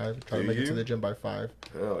 4:45. Try to Do make it to you? the gym by 5.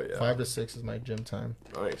 Hell yeah. 5 to 6 is my gym time,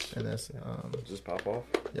 Nice. and that's Does this pop off?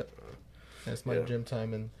 that's my Yeah. gym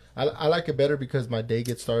time. And I like it better because my day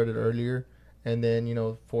gets started earlier, and then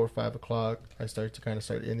 4 or 5 o'clock I start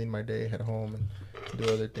ending my day, head home, and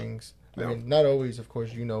do other things. Yeah. I mean, not always, of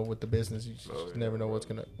course. With the business, you just yeah. never know what's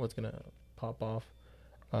gonna pop off,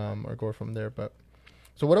 or go from there. But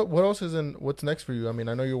so what else what's next for you? I mean,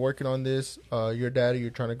 I know you're working on this. Your daddy, you're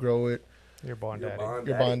trying to grow it. Your bond Your daddy. bond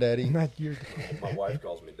Your daddy. bond daddy, Not your. My wife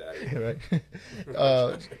calls me daddy. right?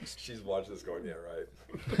 She's watching this going, yeah,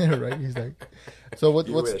 right. Right. He's like, so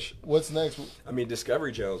You what's wish. what's next? I mean,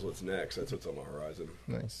 Discovery Channel is what's next. That's what's on my horizon.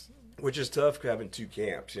 Nice. Which is tough having 2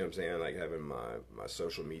 camps, you know what I'm saying? Like having my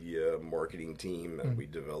social media marketing team that we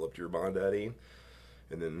developed Your Bond Daddy,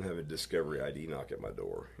 and then having Discovery ID knock at my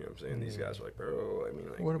door. You know what I'm saying? These guys are like, bro, I mean,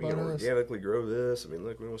 like, What we about can us? organically grow this. I mean,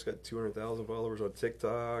 look, we almost got 200,000 followers on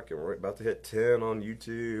TikTok, and we're about to hit 10 on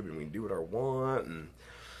YouTube, and we can do what I want, and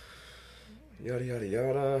yada, yada,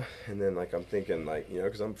 yada. And then, like, I'm thinking, like,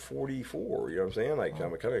 because I'm 44, you know what I'm saying? Like,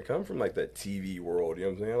 I'm kind of come from, like, that TV world, you know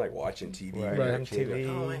what I'm saying? Like, watching TV. Right, when I was a kid, MTV.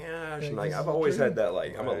 like, oh, my gosh. Yeah, And, like, this I've is a always dream. had that,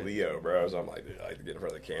 like, I'm a Right. Leo, bro, so I'm like, dude, I like to get in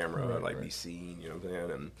front of the camera and, like, Right. be seen, you know what I'm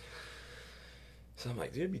saying? And so I'm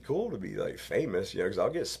like, dude, it'd be cool to be, like, famous, because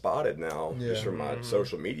I'll get spotted now just from my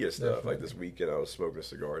social media stuff. Definitely. Like, this weekend, I was smoking a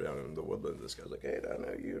cigar down in the Woodlands. This guy's like, hey, do I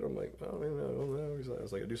know you? And I'm like, I don't know. He's like, I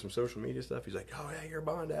was like, I do some social media stuff. He's like, oh, yeah, you're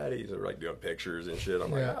Bond Daddy. So we're, like, doing pictures and shit.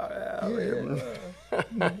 I'm like, oh,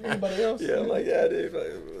 yeah. Anybody else? Yeah, I'm like, yeah, dude.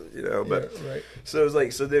 Like, but Yeah, right. so it was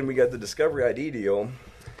like, so then we got the Discovery ID deal,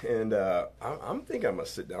 and I'm thinking I'm gonna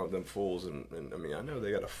sit down with them fools, and I mean, I know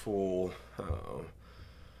they got a full,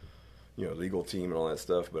 legal team and all that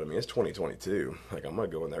stuff, but I mean, it's 2022. Like, I'm gonna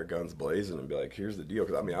go in there guns blazing and be like, here's the deal,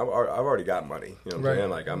 because I mean, I've already got money. You know what I'm Right. saying?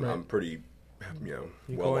 Like, Right. I'm pretty. You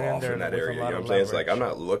Well going in off there in that with a area, you know lot what of I'm saying? It's like leverage. I'm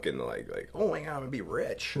not looking to like, oh my god, I'm gonna be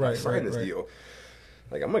rich. Right, Sign right, this right. deal.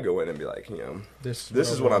 Like, I'm gonna go in and be like, This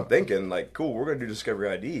is what I'm thinking. Like, cool, we're gonna do Discovery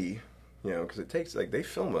ID, because it takes, like, they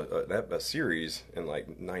film a series in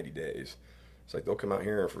like 90 days. It's like they'll come out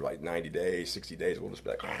here for like 90 days, 60 days. We'll just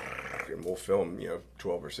be like, and we'll film,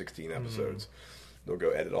 12 or 16 episodes. They'll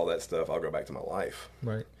go edit all that stuff. I'll go back to my life.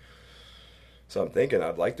 Right. So I'm thinking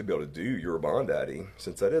I'd like to be able to do You're a Bond Daddy,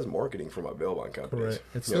 since that is marketing for my bail bond companies.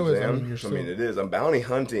 Correct. It still is. I mean, it is. I'm bounty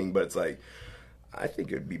hunting, but it's like, I think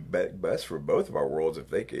it'd be best for both of our worlds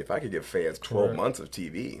if I could give fans 12 months of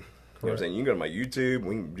TV. You know what I'm saying? You can go to my YouTube.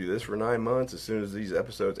 We can do this for 9 months. As soon as these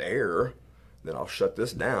episodes air, then I'll shut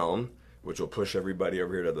this down, which will push everybody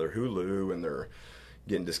over here to their Hulu and their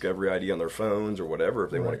getting Discovery ID on their phones or whatever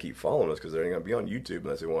if they want to keep following us, because they're going to be on YouTube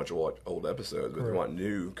unless they want to watch old episodes. But if they want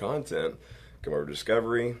new content, come over to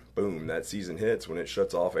Discovery, boom, that season hits. When it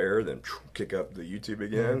shuts off air, then kick up the YouTube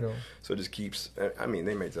again. So it just keeps, I mean,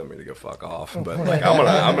 they may tell me to go fuck off, but like, I'm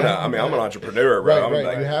an entrepreneur, bro. Right,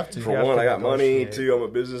 like, you have to. For one, I got money. Two, I'm a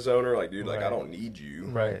business owner. Like, dude, like, I don't need you.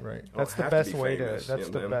 Right. That's the best way that's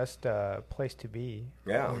the best place to be.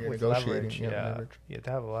 Yeah. With leverage. Yeah. You have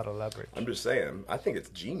to have a lot of leverage. I'm just saying, I think it's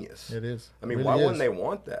genius. It is. I mean, why wouldn't they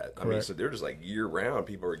want that? I mean, so they're just like year round,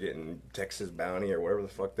 people are getting Texas Bounty or whatever the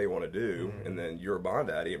fuck they want to do. And then You're a Bond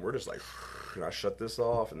Daddy, and we're just like, I shut this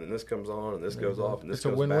off, and then this comes on, and this goes off, and this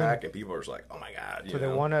goes back, and people are just like, oh my god. So they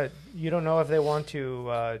want to. You don't know if they want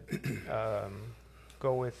to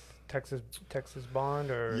go with Texas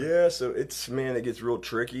Bond or. Yeah, so it gets real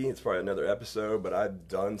tricky. It's probably another episode, but I'd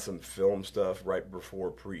done some film stuff right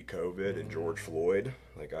before pre-COVID and George Floyd.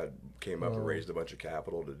 Like, I came up and raised a bunch of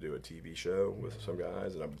capital to do a TV show with some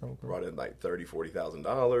guys, and I brought in like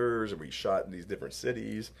 $40,000, and we shot in these different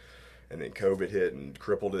cities. And then COVID hit and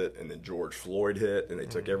crippled it, and then George Floyd hit, and they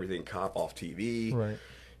took everything cop off TV. Right.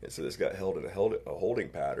 And so this got held in a holding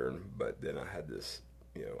pattern. But then I had this,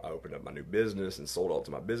 I opened up my new business and sold all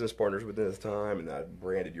to my business partners within this time, and I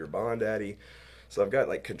branded Your Bond Daddy. So I've got,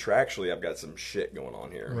 like, contractually, I've got some shit going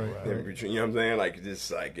on here. Right. You know what I'm saying? Like,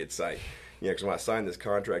 just like, it's like, because when I signed this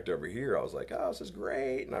contract over here, I was like, oh, this is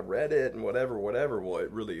great, and I read it, and whatever. Well, it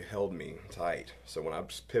really held me tight. So when I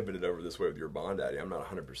pivoted over this way with Your Bond Daddy, I'm not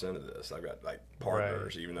 100% of this. I've got, like,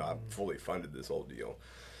 partners, even though I've fully funded this whole deal.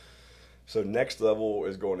 So next level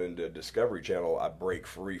is going into Discovery Channel. I break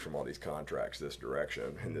free from all these contracts this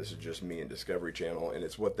direction, and this is just me and Discovery Channel, and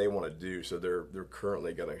it's what they want to do. So they're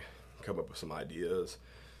currently going to come up with some ideas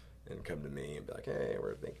and come to me and be like, hey,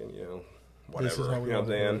 we're thinking, whatever, you know what I'm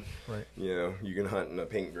saying? Right. You can hunt in a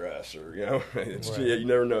pink dress, or, you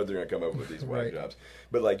never know if they're going to come up with these whack jobs.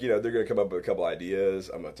 But, like, they're going to come up with a couple ideas.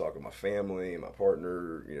 I'm going to talk with my family and my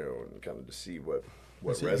partner, and kind of to see what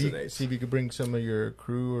resonates. See if you could bring some of your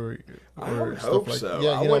crew or I would hope so.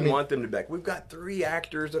 Yeah, I wouldn't want them to be like, we've got 3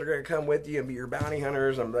 actors that are going to come with you and be your bounty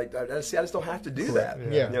hunters. I'm like, I just don't have to do that. Yeah.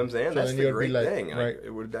 You know what I'm saying? So that's the great thing. Right. It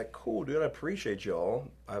would be like, cool, dude, I appreciate y'all.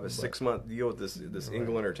 I have a 6-month deal with this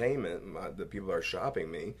Engel Entertainment. The people are shopping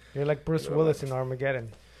me. You're like Bruce Willis in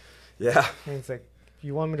Armageddon. Yeah. And it's like,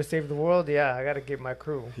 you want me to save the world? Yeah, I got to get my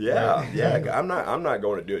crew. Yeah, I'm not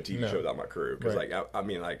going to do a TV show without my crew, because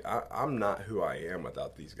I'm not who I am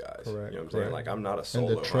without these guys. Correct. You know what I'm saying? Like, I'm not a solo.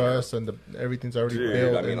 And the trust hunter. And everything's already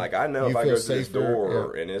built. I mean, like, I know if I go to this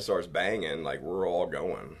door and it starts banging, like, we're all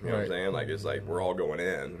going. You know what I'm saying? Like, it's like we're all going in.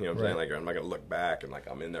 You know what I'm saying? Like, I'm not going to look back and like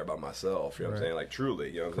I'm in there by myself. You know what I'm saying? Like, truly.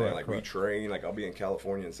 You know what I'm saying? Like, we train. Like, I'll be in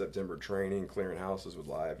California in September training, clearing houses with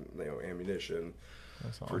live ammunition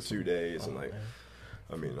for 2 days, and like.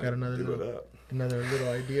 I mean, got another little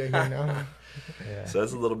idea here now. So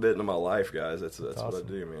that's a little bit into my life, guys. That's awesome. What I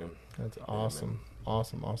do, man. That's awesome. Yeah,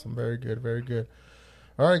 man. Awesome. Very good.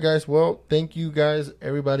 All right, guys. Well, thank you guys,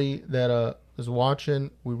 everybody that is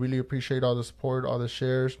watching. We really appreciate all the support, all the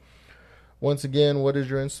shares. Once again, what is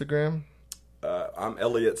your Instagram? I'm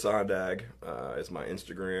Elliott Sondag. It's my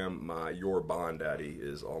Instagram. My Your Bond Daddy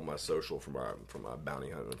is all my social for my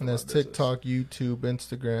bounty hunting. And that's TikTok, YouTube,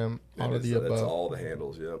 Instagram, all of the above. That's all the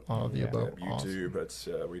handles. Yep. All of the above. YouTube.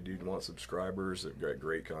 Awesome. We do want subscribers. They've got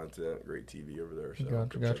great content, great TV over there. So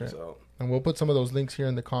gotcha. Check us out. And we'll put some of those links here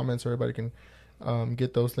in the comments so everybody can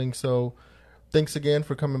get those links. So thanks again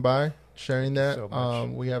for coming by, sharing that.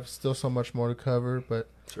 So we have still so much more to cover, but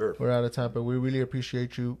we're out of time. But we really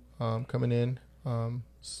appreciate you coming in,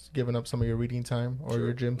 giving up some of your reading time or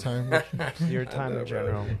your gym time. Your time in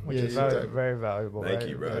general, which is very valuable. Thank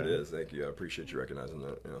you, bro. It is. Thank you. I appreciate you recognizing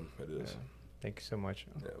that. Yeah, it is. Thank you so much.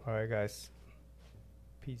 Yeah. All right, guys.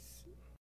 Peace.